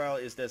first trial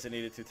is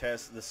designated to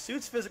test the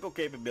suit's physical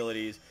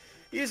capabilities.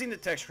 Using the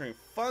texturing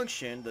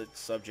function, the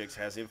subject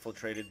has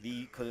infiltrated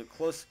the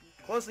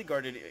closely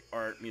guarded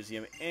art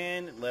museum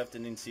and left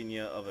an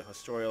insignia of a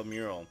historical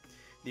mural.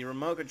 The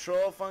remote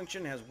control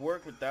function has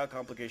worked without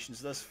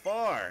complications thus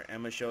far.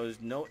 Emma shows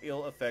no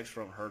ill effects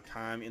from her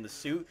time in the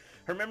suit.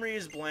 Her memory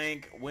is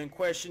blank. When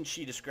questioned,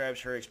 she describes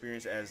her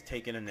experience as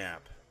taking a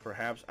nap.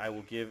 Perhaps I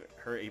will give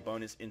her a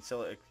bonus in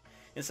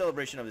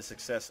celebration of the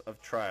success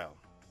of trial.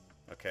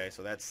 Okay,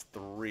 so that's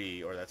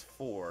 3, or that's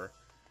 4.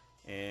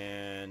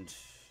 And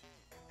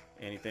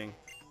anything?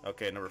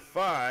 Okay, number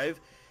 5.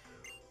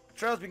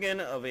 Trials begin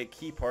of a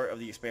key part of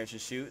the expansion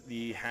suit,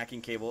 the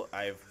hacking cable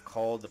I've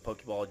called the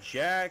Pokeball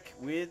Jack.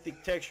 With the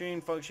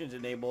texturing functions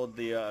enabled,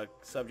 the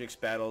subject's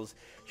battles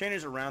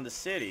trainers around the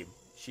city.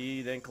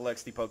 She then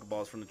collects the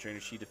Pokeballs from the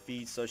trainers she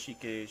defeats so she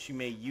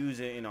may use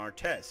it in our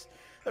tests.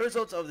 The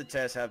results of the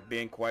tests have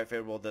been quite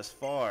favorable thus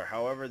far.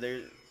 However,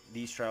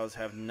 these trials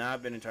have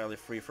not been entirely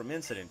free from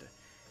incident.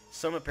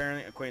 Some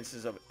apparent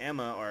acquaintances of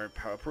Emma are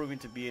proving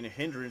to be a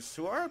hindrance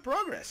to our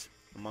progress.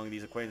 Among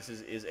these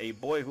acquaintances is a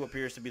boy who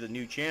appears to be the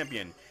new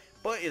champion,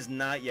 but is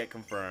not yet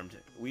confirmed.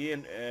 We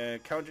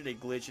encountered a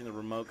glitch in the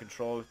remote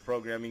control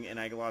programming and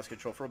I lost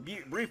control for a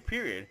brief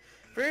period.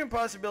 Fearing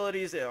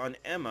possibilities on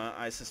Emma,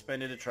 I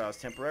suspended the trials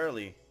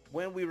temporarily.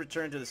 When we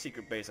returned to the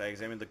secret base, I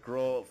examined the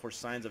girl for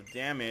signs of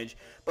damage,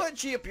 but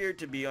she appeared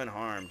to be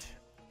unharmed.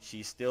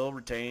 She still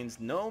retains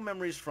no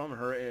memories from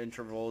her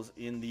intervals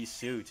in the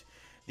suit.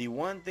 The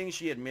one thing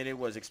she admitted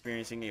was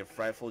experiencing a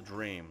frightful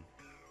dream.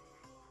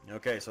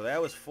 Okay, so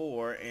that was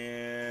 4,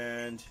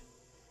 and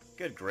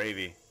good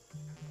gravy.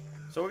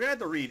 So we're gonna have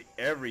to read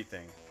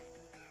everything,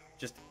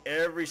 just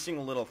every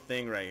single little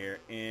thing right here.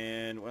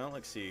 And well,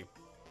 let's see,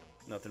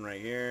 nothing right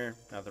here,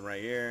 nothing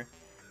right here.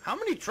 How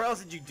many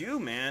trials did you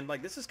do, man?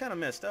 Like, this is kind of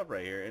messed up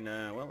right here. And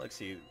well, let's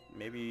see,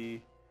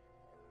 maybe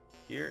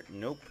here.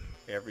 Nope.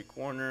 Every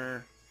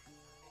corner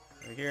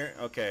right here.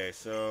 Okay,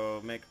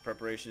 so make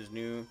preparations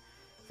new.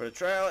 For the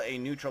trial, a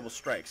new trouble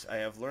strikes. I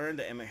have learned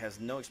that Emma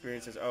has no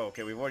experiences. Oh,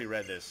 okay, we've already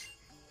read this.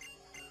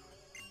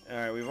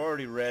 Alright, we've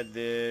already read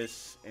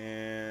this,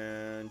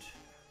 and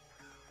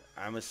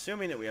I'm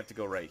assuming that we have to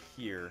go right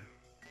here.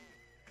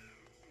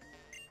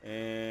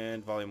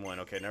 And volume 1.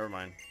 Okay, never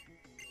mind.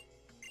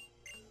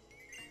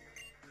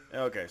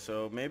 Okay,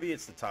 so maybe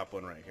it's the top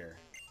one right here.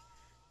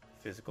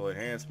 Physical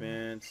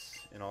enhancements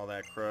and all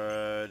that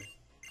crud.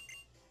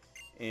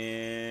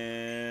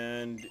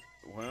 And,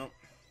 well,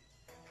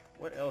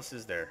 what else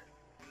is there?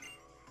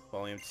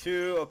 Volume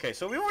 2. Okay,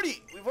 so we've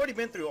already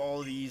been through all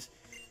of these.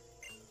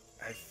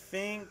 I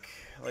think,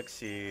 let's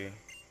see.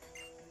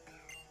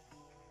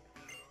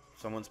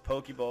 Someone's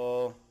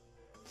Pokeball.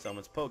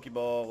 Someone's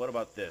Pokeball. What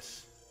about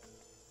this?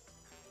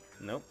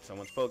 Nope.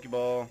 Someone's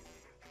Pokeball.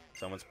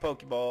 Someone's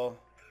Pokeball.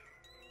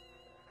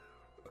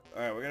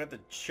 Alright, we're gonna have to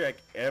check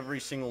every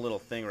single little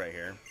thing right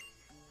here.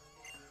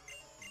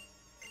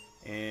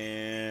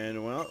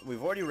 And, well,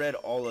 we've already read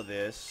all of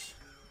this.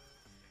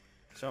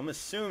 So I'm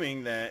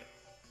assuming that,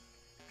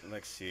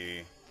 let's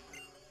see,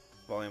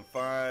 Volume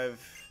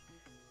 5,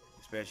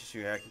 Expansion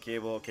Suit, Hacking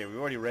Cable. Okay, we've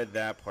already read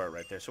that part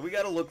right there. So we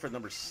gotta look for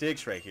number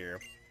 6 right here.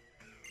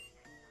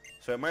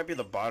 So it might be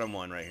the bottom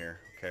one right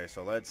here. Okay,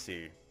 so let's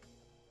see.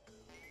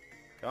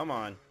 Come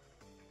on.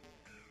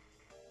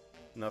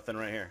 Nothing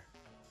right here.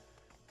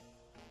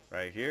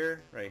 Right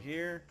here, right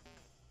here.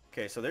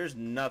 Okay, so there's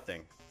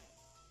nothing.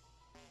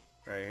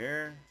 Right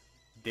here.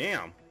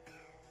 Damn.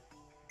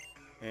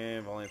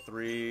 And volume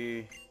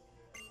 3.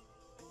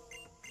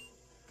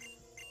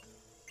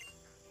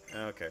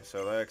 Okay,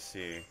 so let's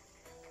see.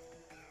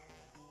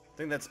 I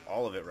think that's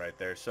all of it right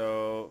there.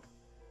 So,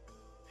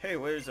 hey,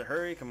 where's the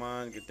hurry? Come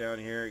on, get down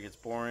here. It gets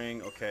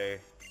boring. Okay.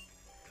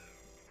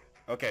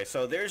 Okay,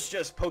 so there's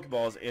just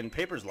Pokeballs in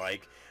papers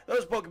like.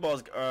 Those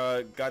Pokeballs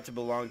got to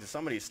belong to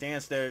somebody who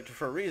stands there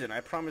for a reason. I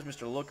promised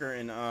Mr. Looker,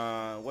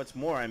 and what's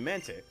more, I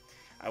meant it.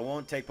 I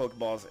won't take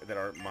Pokeballs that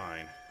aren't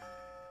mine.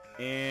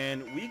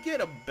 And we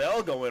get a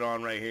bell going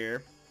on right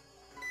here.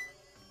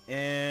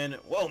 And,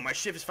 whoa, my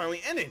shift is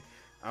finally ending.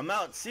 I'm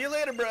out. See you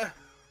later, bruh.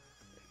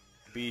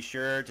 Be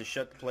sure to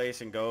shut the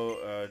place and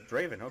go,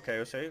 Draven. Okay,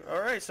 we'll say.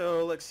 Alright,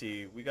 so let's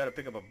see. We gotta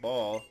pick up a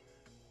ball.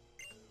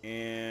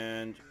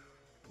 And,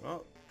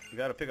 well, we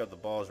gotta pick up the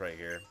balls right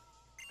here.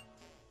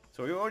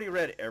 So we already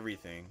read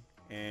everything.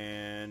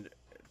 And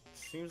it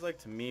seems like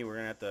to me we're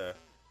gonna have to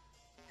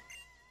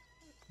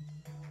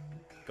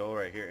go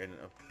right here. And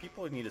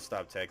people need to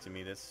stop texting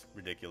me. That's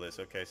ridiculous.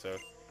 Okay,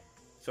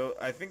 so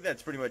I think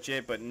that's pretty much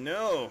it. But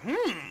no.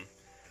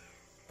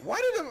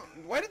 Why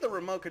did the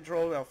remote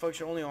control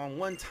malfunction only on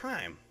one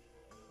time?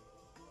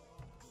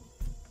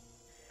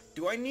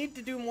 Do I need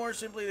to do more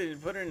simply than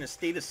put her in a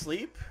state of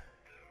sleep?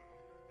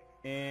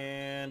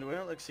 And,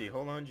 well, let's see.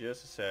 Hold on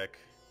just a sec.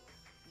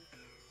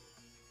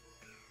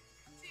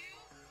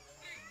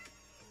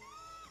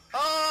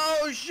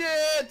 Oh,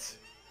 shit!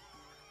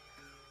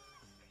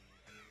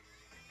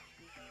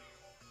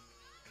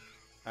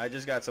 I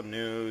just got some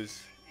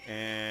news,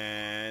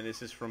 and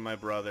this is from my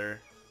brother.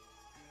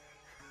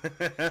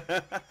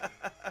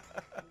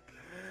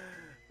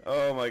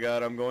 Oh my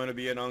god, I'm going to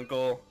be an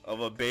uncle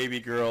of a baby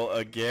girl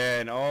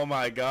again. Oh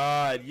my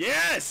god,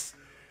 yes!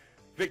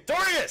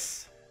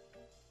 Victorious!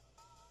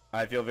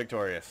 I feel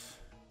victorious.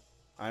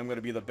 I'm going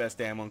to be the best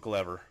damn uncle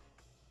ever.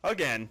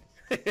 Again.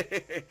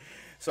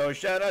 So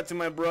shout out to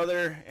my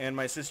brother and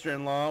my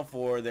sister-in-law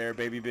for their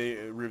baby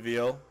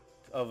reveal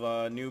of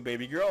a new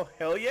baby girl.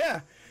 Hell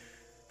yeah!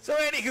 So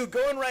anywho,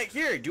 going right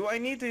here, do I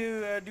need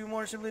to do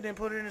more simply than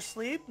put her to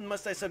sleep?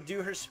 Must I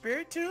subdue her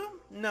spirit too?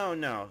 No,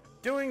 no.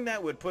 Doing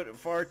that would put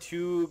far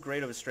too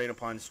great of a strain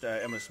upon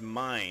Emma's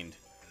mind.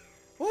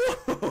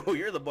 Ooh,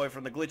 you're the boy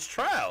from the glitch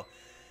trial.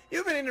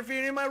 You've been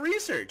interfering in my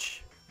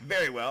research.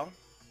 Very well.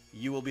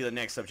 You will be the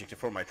next subject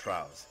for my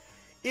trials.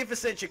 If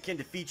Essentia can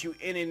defeat you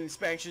in the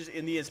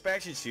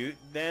inspection suit,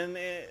 then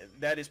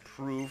that is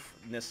proof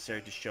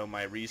necessary to show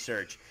my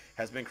research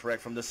has been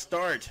correct from the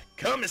start.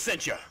 Come,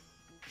 Essentia!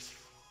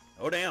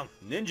 Oh damn,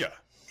 ninja.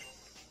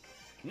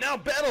 Now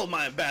battle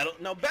my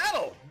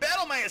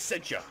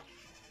Essentia.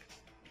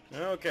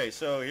 Okay,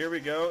 so here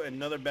we go,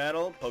 another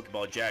battle.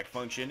 Pokeball Jack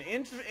function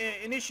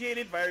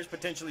initiated, virus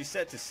potentially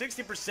set to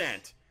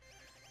 60%.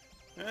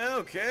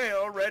 Okay,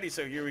 alrighty,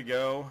 so here we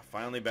go.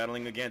 Finally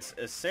battling against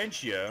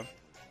Essentia.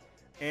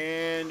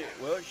 And,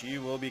 well, she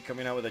will be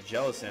coming out with a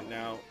Jellicent.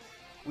 Now,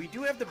 we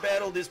do have to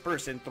battle this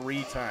person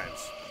 3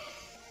 times.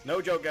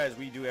 No joke, guys,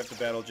 we do have to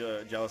battle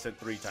Jellicent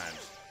 3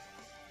 times.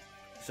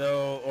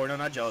 So, or no,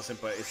 not Jellicent,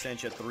 but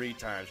Essentia 3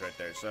 times right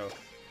there. So,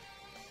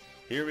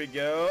 here we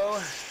go.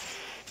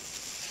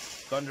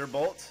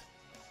 Thunderbolt.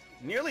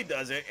 Nearly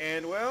does it.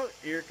 And, well,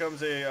 here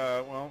comes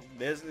a, well,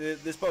 this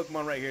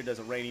Pokemon right here does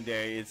a rainy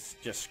day. It's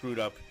just screwed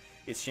up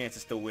its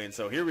chances to win.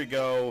 So, here we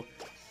go.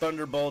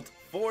 Thunderbolt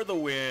for the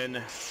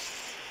win.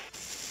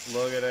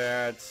 Look at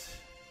that.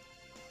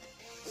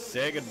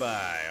 Say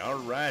goodbye.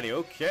 Alrighty,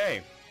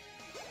 okay.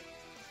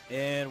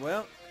 And,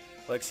 well,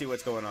 let's see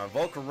what's going on.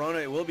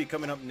 Volcarona will be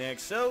coming up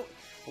next. So,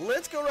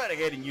 let's go right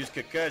ahead and use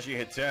Kakashi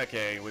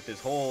Hitake with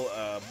this whole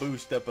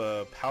boost up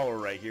power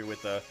right here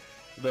with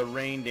the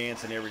rain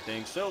dance and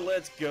everything. So,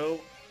 let's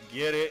go.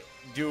 Get it.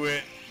 Do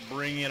it.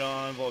 Bring it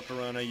on,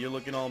 Volcarona. You're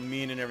looking all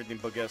mean and everything,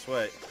 but guess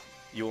what?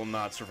 You will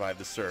not survive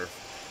the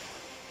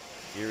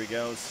surf. Here we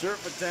go.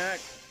 Surf attack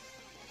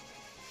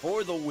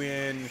for the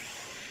win.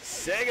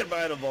 Say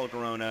goodbye to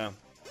Volcarona.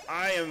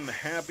 I am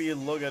happy.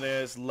 Look at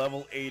this.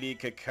 Level 80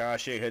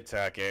 Kakashi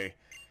Hitake.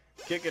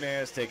 Kicking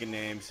ass, taking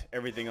names,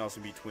 everything else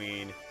in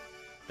between.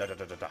 Dot, dot,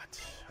 dot, dot, dot.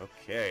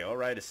 Okay,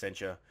 alright,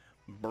 Essentia.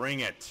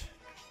 Bring it.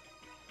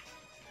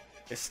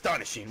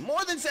 Astonishing.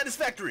 More than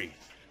satisfactory.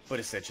 But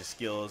Essentia's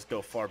skills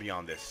go far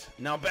beyond this.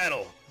 Now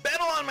battle.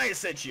 Battle on my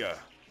Essentia.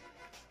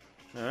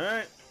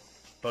 Alright.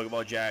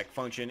 Pokeball Jack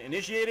function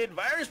initiated.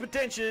 Virus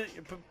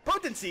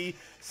potency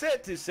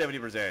set to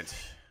 70%.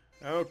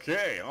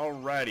 Okay,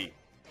 alrighty.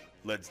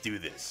 Let's do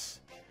this.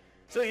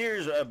 So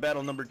here's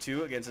battle number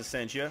 2 against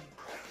Essentia.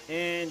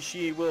 And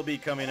she will be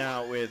coming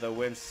out with a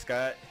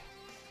Whimsicott.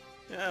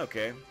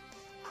 Okay.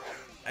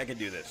 I can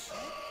do this.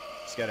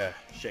 Just gotta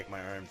shake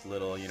my arms a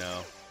little, you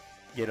know.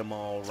 Get them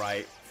all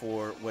right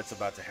for what's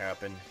about to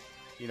happen.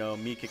 You know,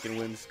 me kicking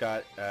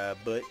Whimsicott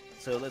butt.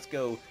 So let's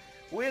go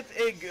with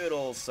a good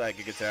old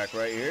Psychic attack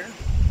right here.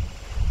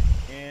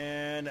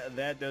 And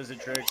that does the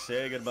trick.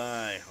 Say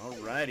goodbye.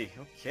 Alrighty.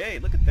 Okay,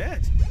 look at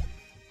that.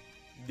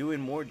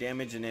 Doing more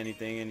damage than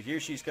anything. And here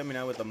she's coming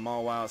out with a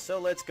Mawile. So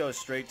let's go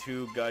straight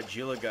to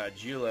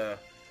Godzilla.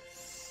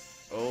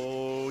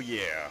 Oh,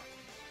 yeah.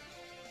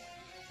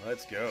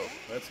 Let's go.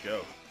 Let's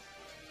go.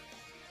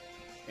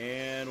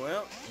 And,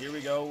 well, here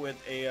we go with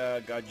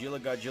a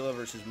Godzilla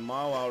versus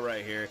Mawile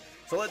right here.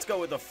 So let's go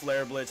with a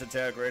Flare Blitz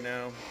attack right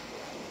now.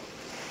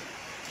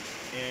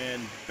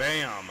 And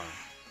bam!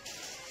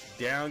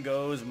 Down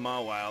goes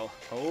Mawile.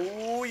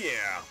 Oh,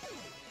 yeah.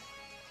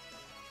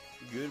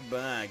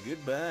 Goodbye.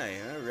 Goodbye.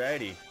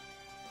 Alrighty.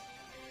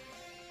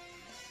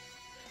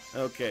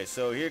 Okay,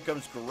 so here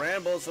comes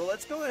Gramble. So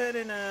let's go ahead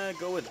and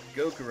go with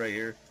Goku right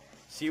here.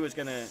 See what's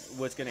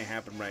gonna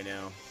happen right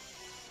now.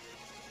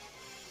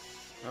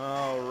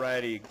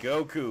 Alrighty,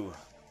 Goku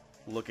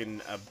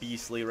looking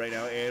beastly right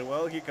now. And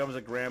well, here comes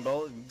a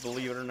Gramble.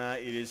 Believe it or not,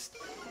 it is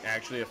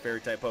actually a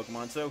fairy type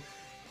Pokemon. So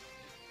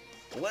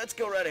let's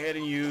go right ahead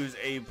and use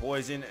a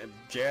Poison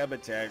Jab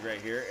attack right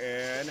here.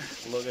 And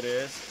look at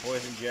this.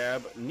 Poison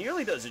Jab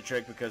nearly does the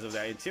trick because of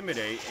that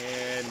Intimidate.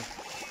 And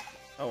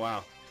oh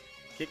wow,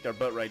 kicked our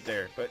butt right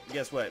there. But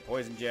guess what?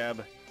 Poison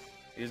Jab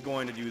is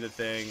going to do the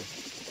thing.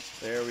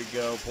 There we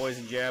go.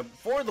 Poison Jab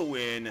for the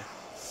win.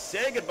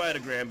 Say goodbye to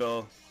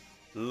Gramble.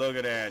 Look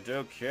at that.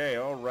 Okay,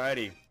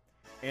 alrighty.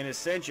 And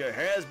Essentia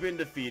has been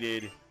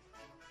defeated.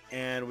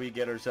 And we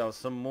get ourselves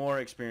some more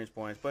experience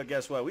points. But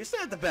guess what? We still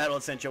have to battle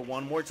Essentia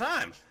one more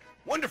time.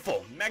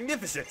 Wonderful.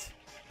 Magnificent.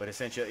 But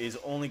Essentia is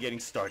only getting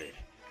started.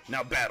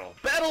 Now battle.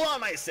 Battle on,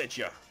 my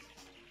Essentia.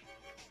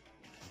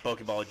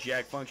 Pokeball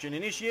Jack function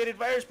initiated.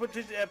 Virus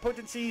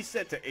potency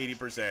set to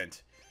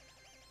 80%.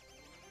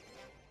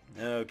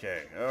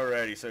 Okay,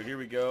 alrighty, so here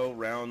we go,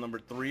 round number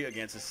 3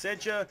 against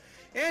Essentia,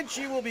 and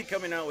she will be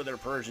coming out with her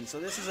Persian. So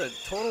this is a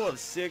total of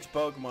 6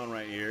 Pokemon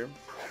right here,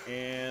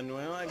 and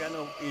well, I got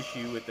no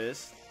issue with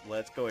this.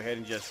 Let's go ahead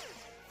and just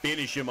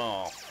finish them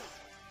off.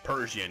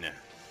 Persian.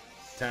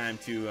 Time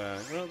to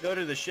well, go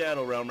to the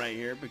Shadow Realm right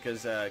here,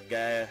 because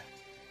Gaia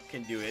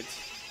can do it.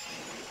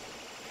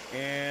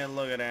 And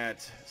look at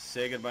that,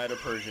 say goodbye to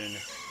Persian.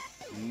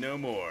 No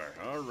more.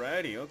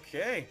 Alrighty,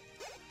 okay.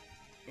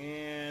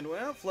 And,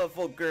 well,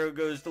 Fluffle Girl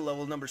goes to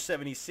level number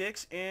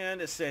 76, and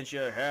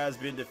Essentia has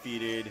been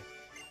defeated.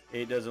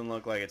 It doesn't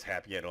look like it's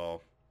happy at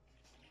all.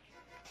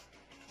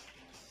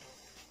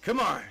 Come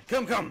on,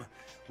 come.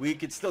 We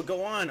could still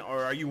go on,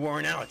 or are you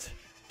worn out?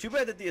 Too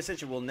bad that the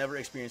Essentia will never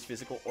experience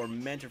physical or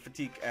mental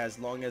fatigue as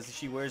long as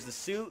she wears the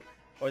suit,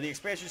 or the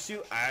expansion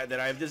suit that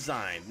I've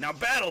designed. Now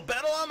battle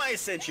on my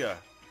Essentia.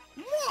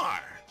 More.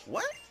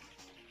 What?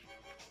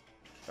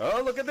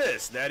 Oh, look at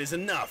this. That is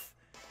enough.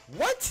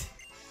 What?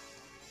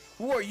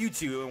 Who are you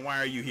two and why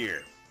are you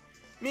here?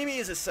 Mimi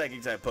is a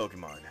psychic type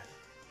Pokemon.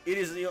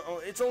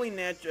 It's only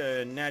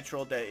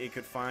natural that it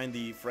could find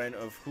the friend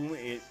of whom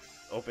it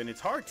opened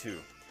its heart to.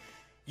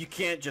 You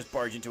can't just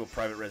barge into a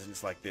private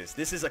residence like this.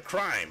 This is a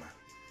crime.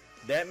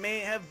 That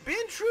may have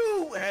been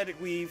true had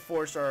we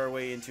forced our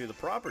way into the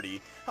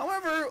property.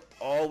 However,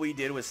 all we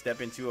did was step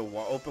into an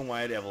open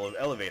wide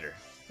elevator.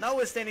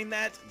 Notwithstanding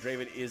that,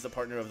 Draven is the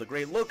partner of the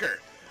Great Looker.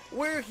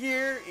 Were he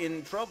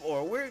in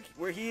trouble,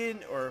 were he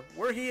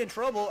in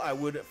trouble, I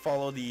would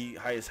follow the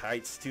highest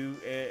heights to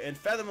and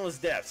fathomless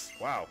depths.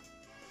 Wow.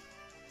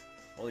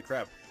 Holy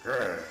crap.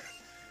 Grr.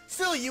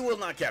 Still, you will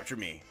not capture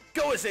me.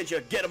 Go,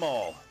 Essentia, get them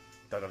all. ...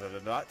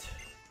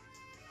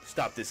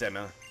 Stop this,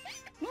 Emma.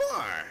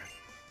 More.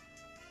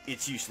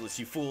 It's useless,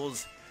 you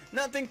fools.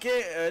 Nothing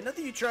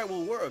you try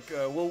will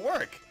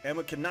work.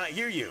 Emma cannot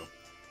hear you.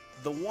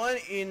 The one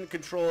in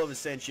control of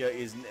Essentia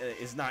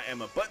is not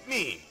Emma, but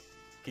me.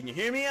 Can you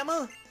hear me,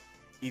 Emma?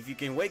 If you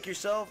can wake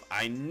yourself,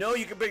 I know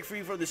you can break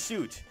free from the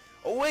suit.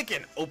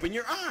 Awaken! Open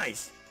your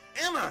eyes!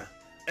 Emma!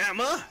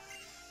 Emma!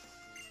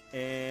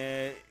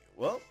 And,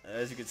 well,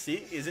 as you can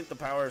see, isn't the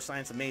power of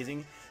science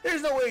amazing?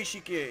 There's no way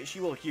she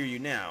will hear you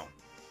now.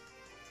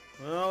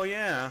 Oh,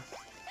 yeah.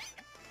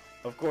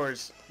 Of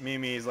course,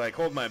 Mimi's like,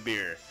 hold my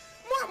beer.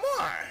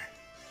 More!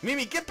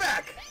 Mimi, get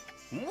back!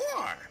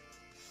 More!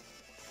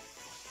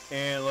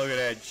 And look at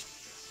that.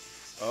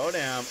 Oh,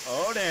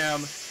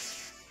 damn.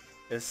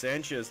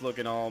 Essentia's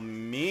looking all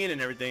mean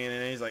and everything, and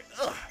then he's like,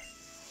 ugh.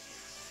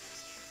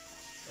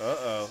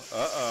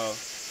 Uh-oh.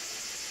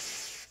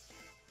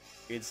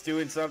 It's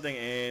doing something,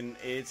 and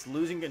it's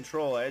losing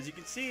control. As you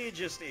can see,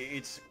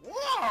 it's...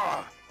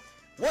 Whoa!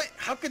 What?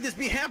 How could this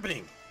be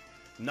happening?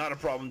 Not a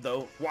problem,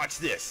 though. Watch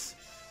this.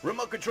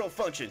 Remote control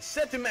function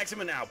set to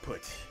maximum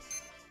output.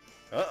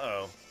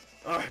 Uh-oh.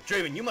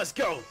 Draven, you must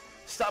go.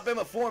 Stop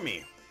Emma for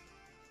me.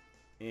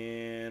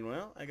 And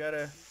well, I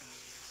gotta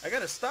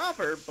stop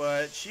her,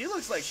 but she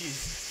looks like she's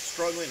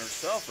struggling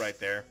herself right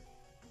there.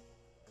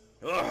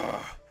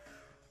 Ugh.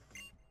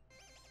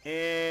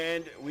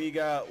 And we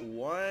got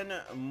one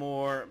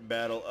more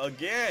battle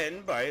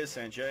again by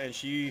Essentia, and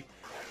she,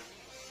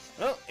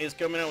 well, is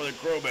coming out with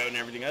a Crobat and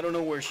everything. I don't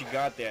know where she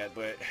got that,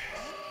 but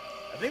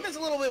I think that's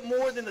a little bit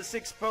more than the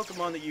 6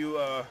 Pokemon that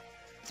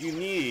you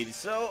need.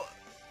 So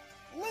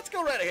let's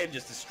go right ahead and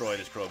just destroy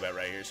this Crobat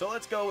right here. So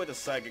let's go with a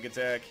Psychic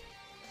Attack.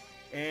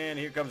 And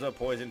here comes a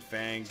Poison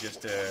Fang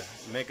just to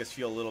make us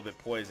feel a little bit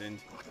poisoned.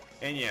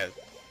 And yeah,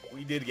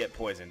 we did get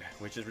poisoned,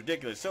 which is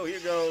ridiculous. So here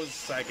goes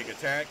Psychic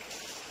Attack.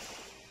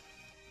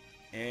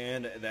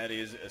 And that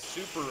is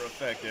super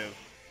effective.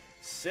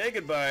 Say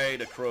goodbye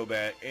to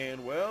Crobat.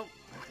 And well,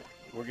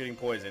 we're getting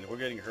poisoned. We're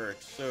getting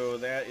hurt. So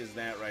that is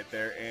that right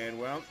there. And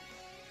well,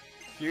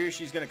 here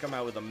she's going to come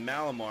out with a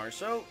Malamar.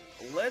 So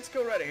let's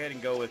go right ahead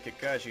and go with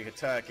Kakashi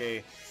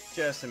Hatake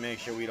just to make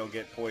sure we don't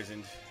get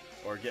poisoned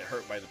or get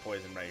hurt by the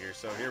poison right here.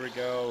 So here we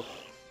go.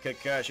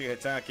 Kakashi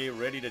Hatake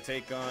ready to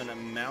take on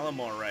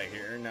Malamar right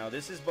here. Now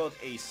this is both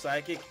a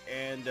Psychic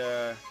and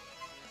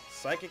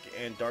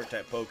Dark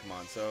type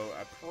Pokemon. So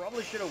I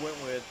probably should have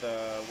went with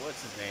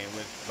what's his name,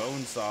 with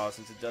Bonesaw,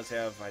 since it does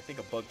have, I think,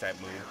 a Bug type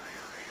move.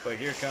 But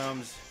here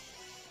comes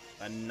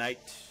a Night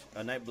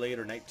Blade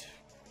or Night.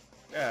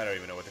 I don't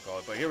even know what to call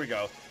it. But here we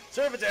go.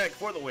 Surf Attack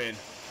for the win.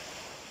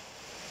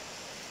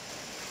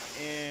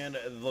 And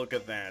look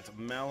at that.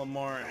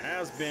 Malamar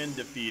has been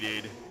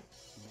defeated.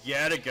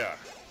 Gattaca.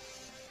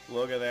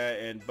 Look at that.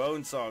 And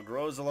Bonesaw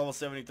grows to level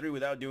 73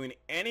 without doing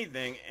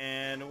anything.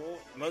 And well,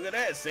 look at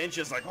that.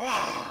 Essentia's like,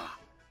 wow.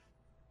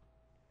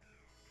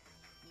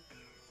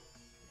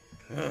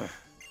 Uh-oh.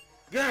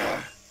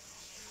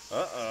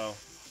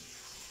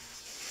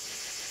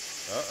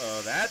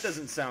 Uh-oh. That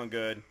doesn't sound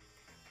good.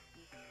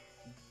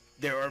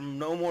 There are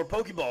no more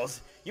Pokeballs.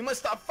 You must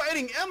stop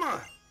fighting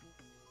Emma.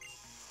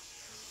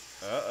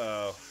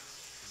 Uh-oh.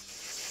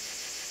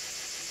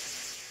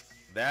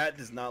 That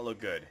does not look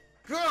good.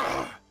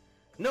 Gah!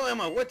 No,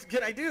 Emma, what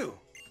can I do?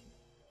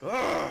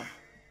 Ugh.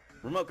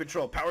 Remote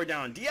control, power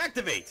down,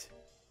 deactivate!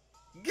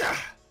 Gah!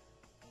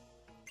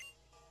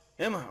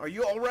 Emma, are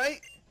you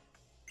alright?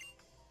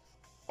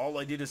 All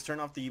I did is turn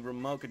off the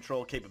remote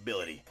control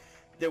capability.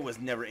 There was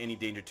never any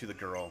danger to the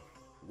girl.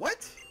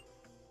 What?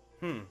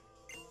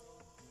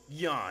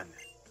 Yawn.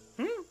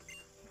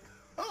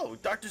 Oh,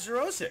 Dr.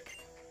 Zerosic.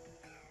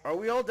 Are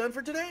we all done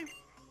for today?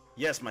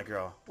 Yes, my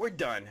girl, we're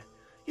done.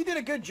 You did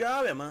a good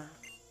job, Emma.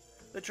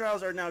 The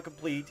trials are now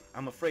complete.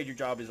 I'm afraid your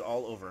job is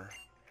all over.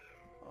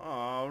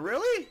 Oh,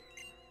 really?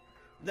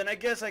 Then I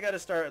guess I gotta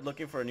start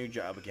looking for a new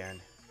job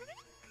again.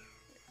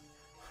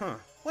 Huh.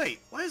 Wait,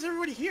 why is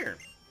everybody here?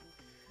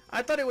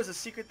 I thought it was a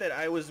secret that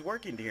I was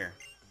working here.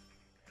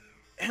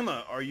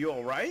 Emma, are you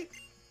alright?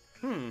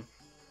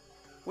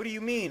 What do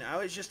you mean? I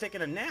was just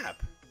taking a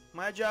nap.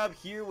 My job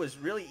here was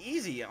really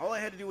easy. All I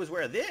had to do was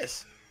wear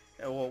this.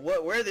 Well,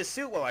 wear this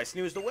suit while I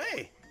snoozed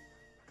away.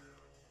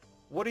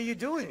 What are you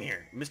doing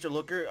here, Mr.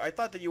 Looker? I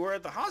thought that you were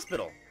at the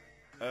hospital.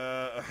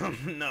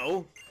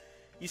 No.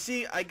 You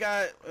see, I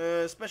got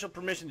special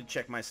permission to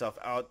check myself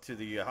out to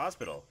the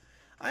hospital.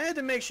 I had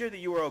to make sure that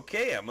you were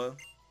okay, Emma.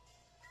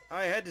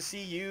 I had to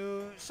see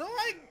you, so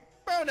I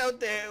found out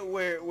there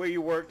where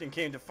you worked and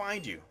came to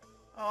find you.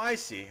 Oh, I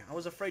see. I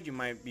was afraid you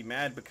might be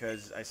mad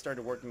because I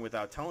started working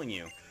without telling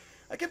you.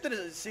 I kept it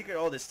a secret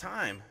all this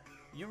time.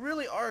 You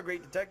really are a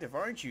great detective,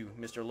 aren't you,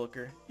 Mr.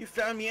 Looker? You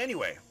found me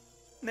anyway.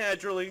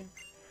 Naturally.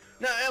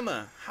 Now,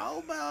 Emma, how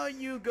about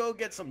you go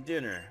get some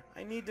dinner?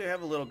 I need to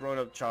have a little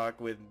grown-up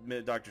talk with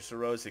Dr.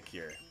 Sorosic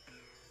here.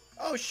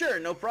 Oh, sure,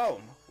 no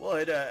problem. We'll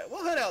head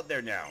out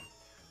there now.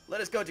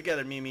 Let us go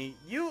together, Mimi.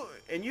 You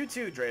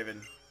too,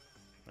 Draven.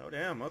 Oh,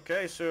 damn.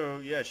 Okay, so,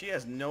 yeah, she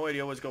has no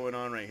idea what's going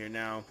on right here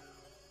now.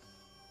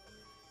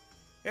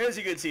 As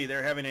you can see,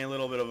 they're having a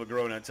little bit of a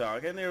grown-up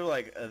talk, and they're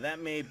like, that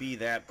may be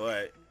that,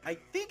 but I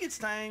think it's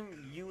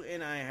time you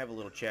and I have a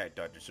little chat,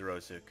 Dr.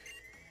 Sorosic.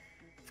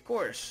 Of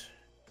course.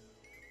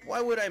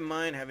 Why would I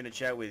mind having a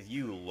chat with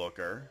you,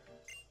 Looker?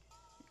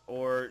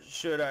 Or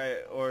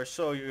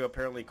so you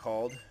apparently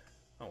called.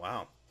 Oh,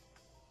 wow.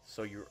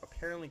 So you're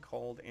apparently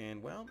called,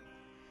 and, well,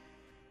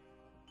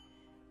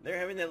 they're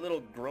having that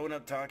little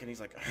grown-up talk, and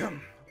he's like,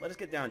 let us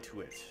get down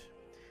to it.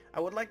 I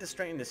would like to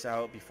straighten this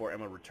out before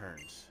Emma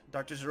returns.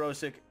 Dr.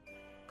 Zerosic,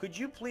 could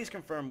you please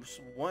confirm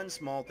one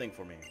small thing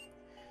for me?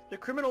 The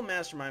criminal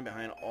mastermind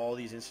behind all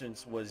these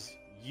incidents was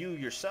you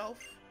yourself?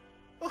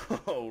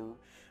 Oh,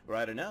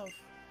 right enough.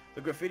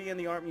 The graffiti in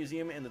the art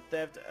museum and the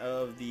theft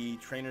of the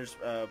trainer's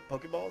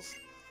Pokeballs?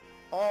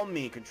 All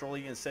me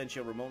controlling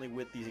Essentia remotely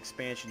with the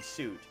expansion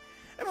suit.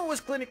 Emma was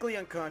clinically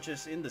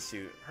unconscious in the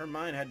suit. Her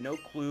mind had no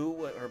clue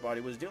what her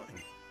body was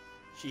doing.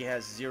 She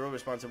has zero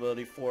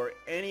responsibility for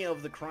any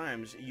of the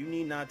crimes. You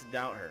need not to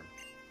doubt her.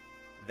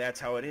 That's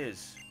how it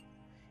is.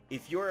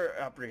 If you're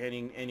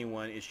apprehending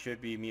anyone, it should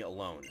be me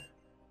alone.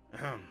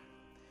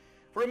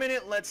 For a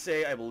minute, let's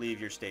say I believe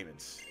your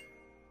statements.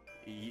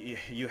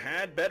 You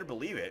had better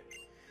believe it.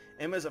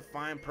 Emma's a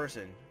fine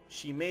person.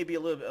 She may be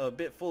a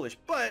bit foolish,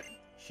 but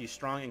she's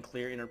strong and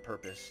clear in her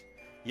purpose.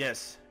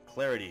 Yes,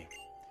 clarity.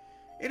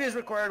 It is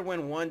required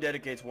when one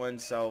dedicates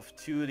oneself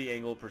to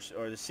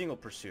the single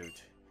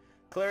pursuit.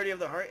 Clarity of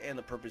the heart and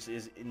the purpose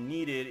is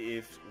needed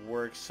if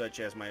work such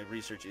as my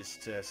research is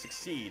to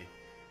succeed.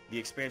 The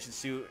expansion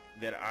suit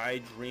that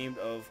I dreamed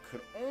of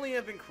could only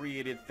have been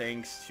created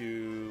thanks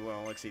to,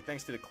 well, let's see,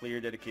 thanks to the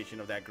clear dedication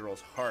of that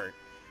girl's heart.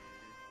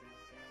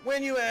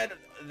 When you add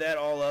that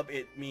all up,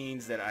 it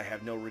means that I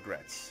have no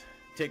regrets.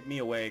 Take me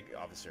away,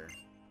 officer.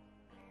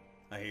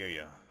 I hear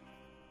ya.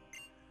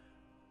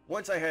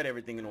 Once I had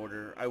everything in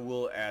order, I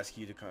will ask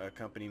you to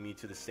accompany me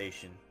to the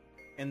station.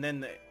 And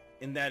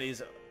that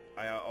is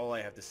all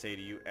I have to say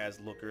to you as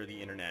Looker,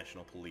 the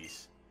International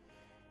Police.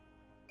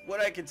 What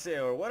I can say,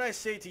 or what I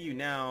say to you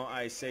now,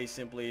 I say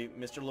simply,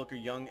 Mr. Looker,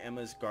 young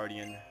Emma's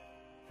guardian.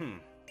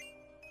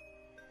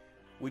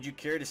 Would you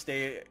care to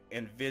stay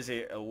and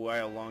visit a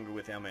while longer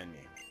with Emma and me?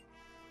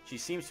 She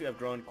seems to have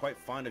grown quite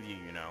fond of you,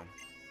 you know.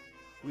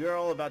 We are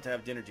all about to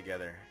have dinner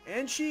together,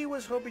 and she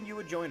was hoping you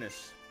would join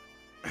us.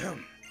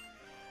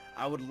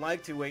 I would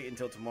like to wait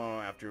until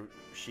tomorrow after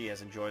she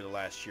has enjoyed the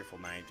last cheerful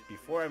night,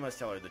 before I must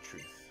tell her the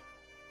truth.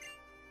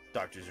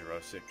 Dr.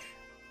 Zerosik.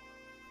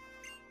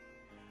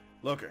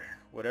 Looker,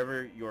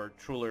 whatever your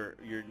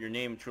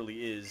name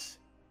truly is,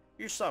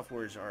 your soft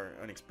words are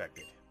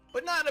unexpected,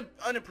 but not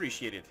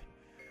unappreciated.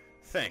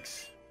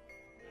 Thanks.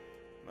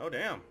 Oh,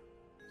 damn.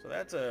 So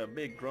that's a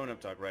big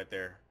grown-up talk right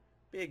there.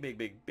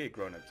 Big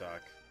grown-up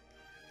talk.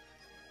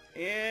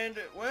 And,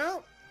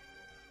 well,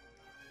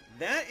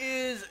 that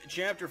is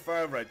chapter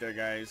 5 right there,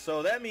 guys.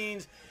 So that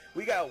means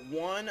we got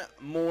one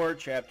more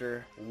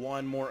chapter,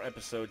 one more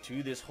episode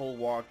to this whole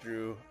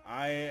walkthrough.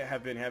 I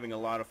have been having a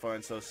lot of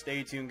fun, so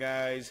stay tuned,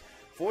 guys,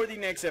 for the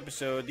next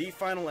episode, the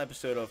final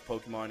episode of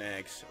Pokemon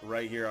X,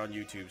 right here on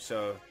YouTube.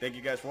 So thank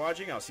you guys for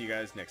watching. I'll see you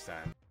guys next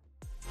time.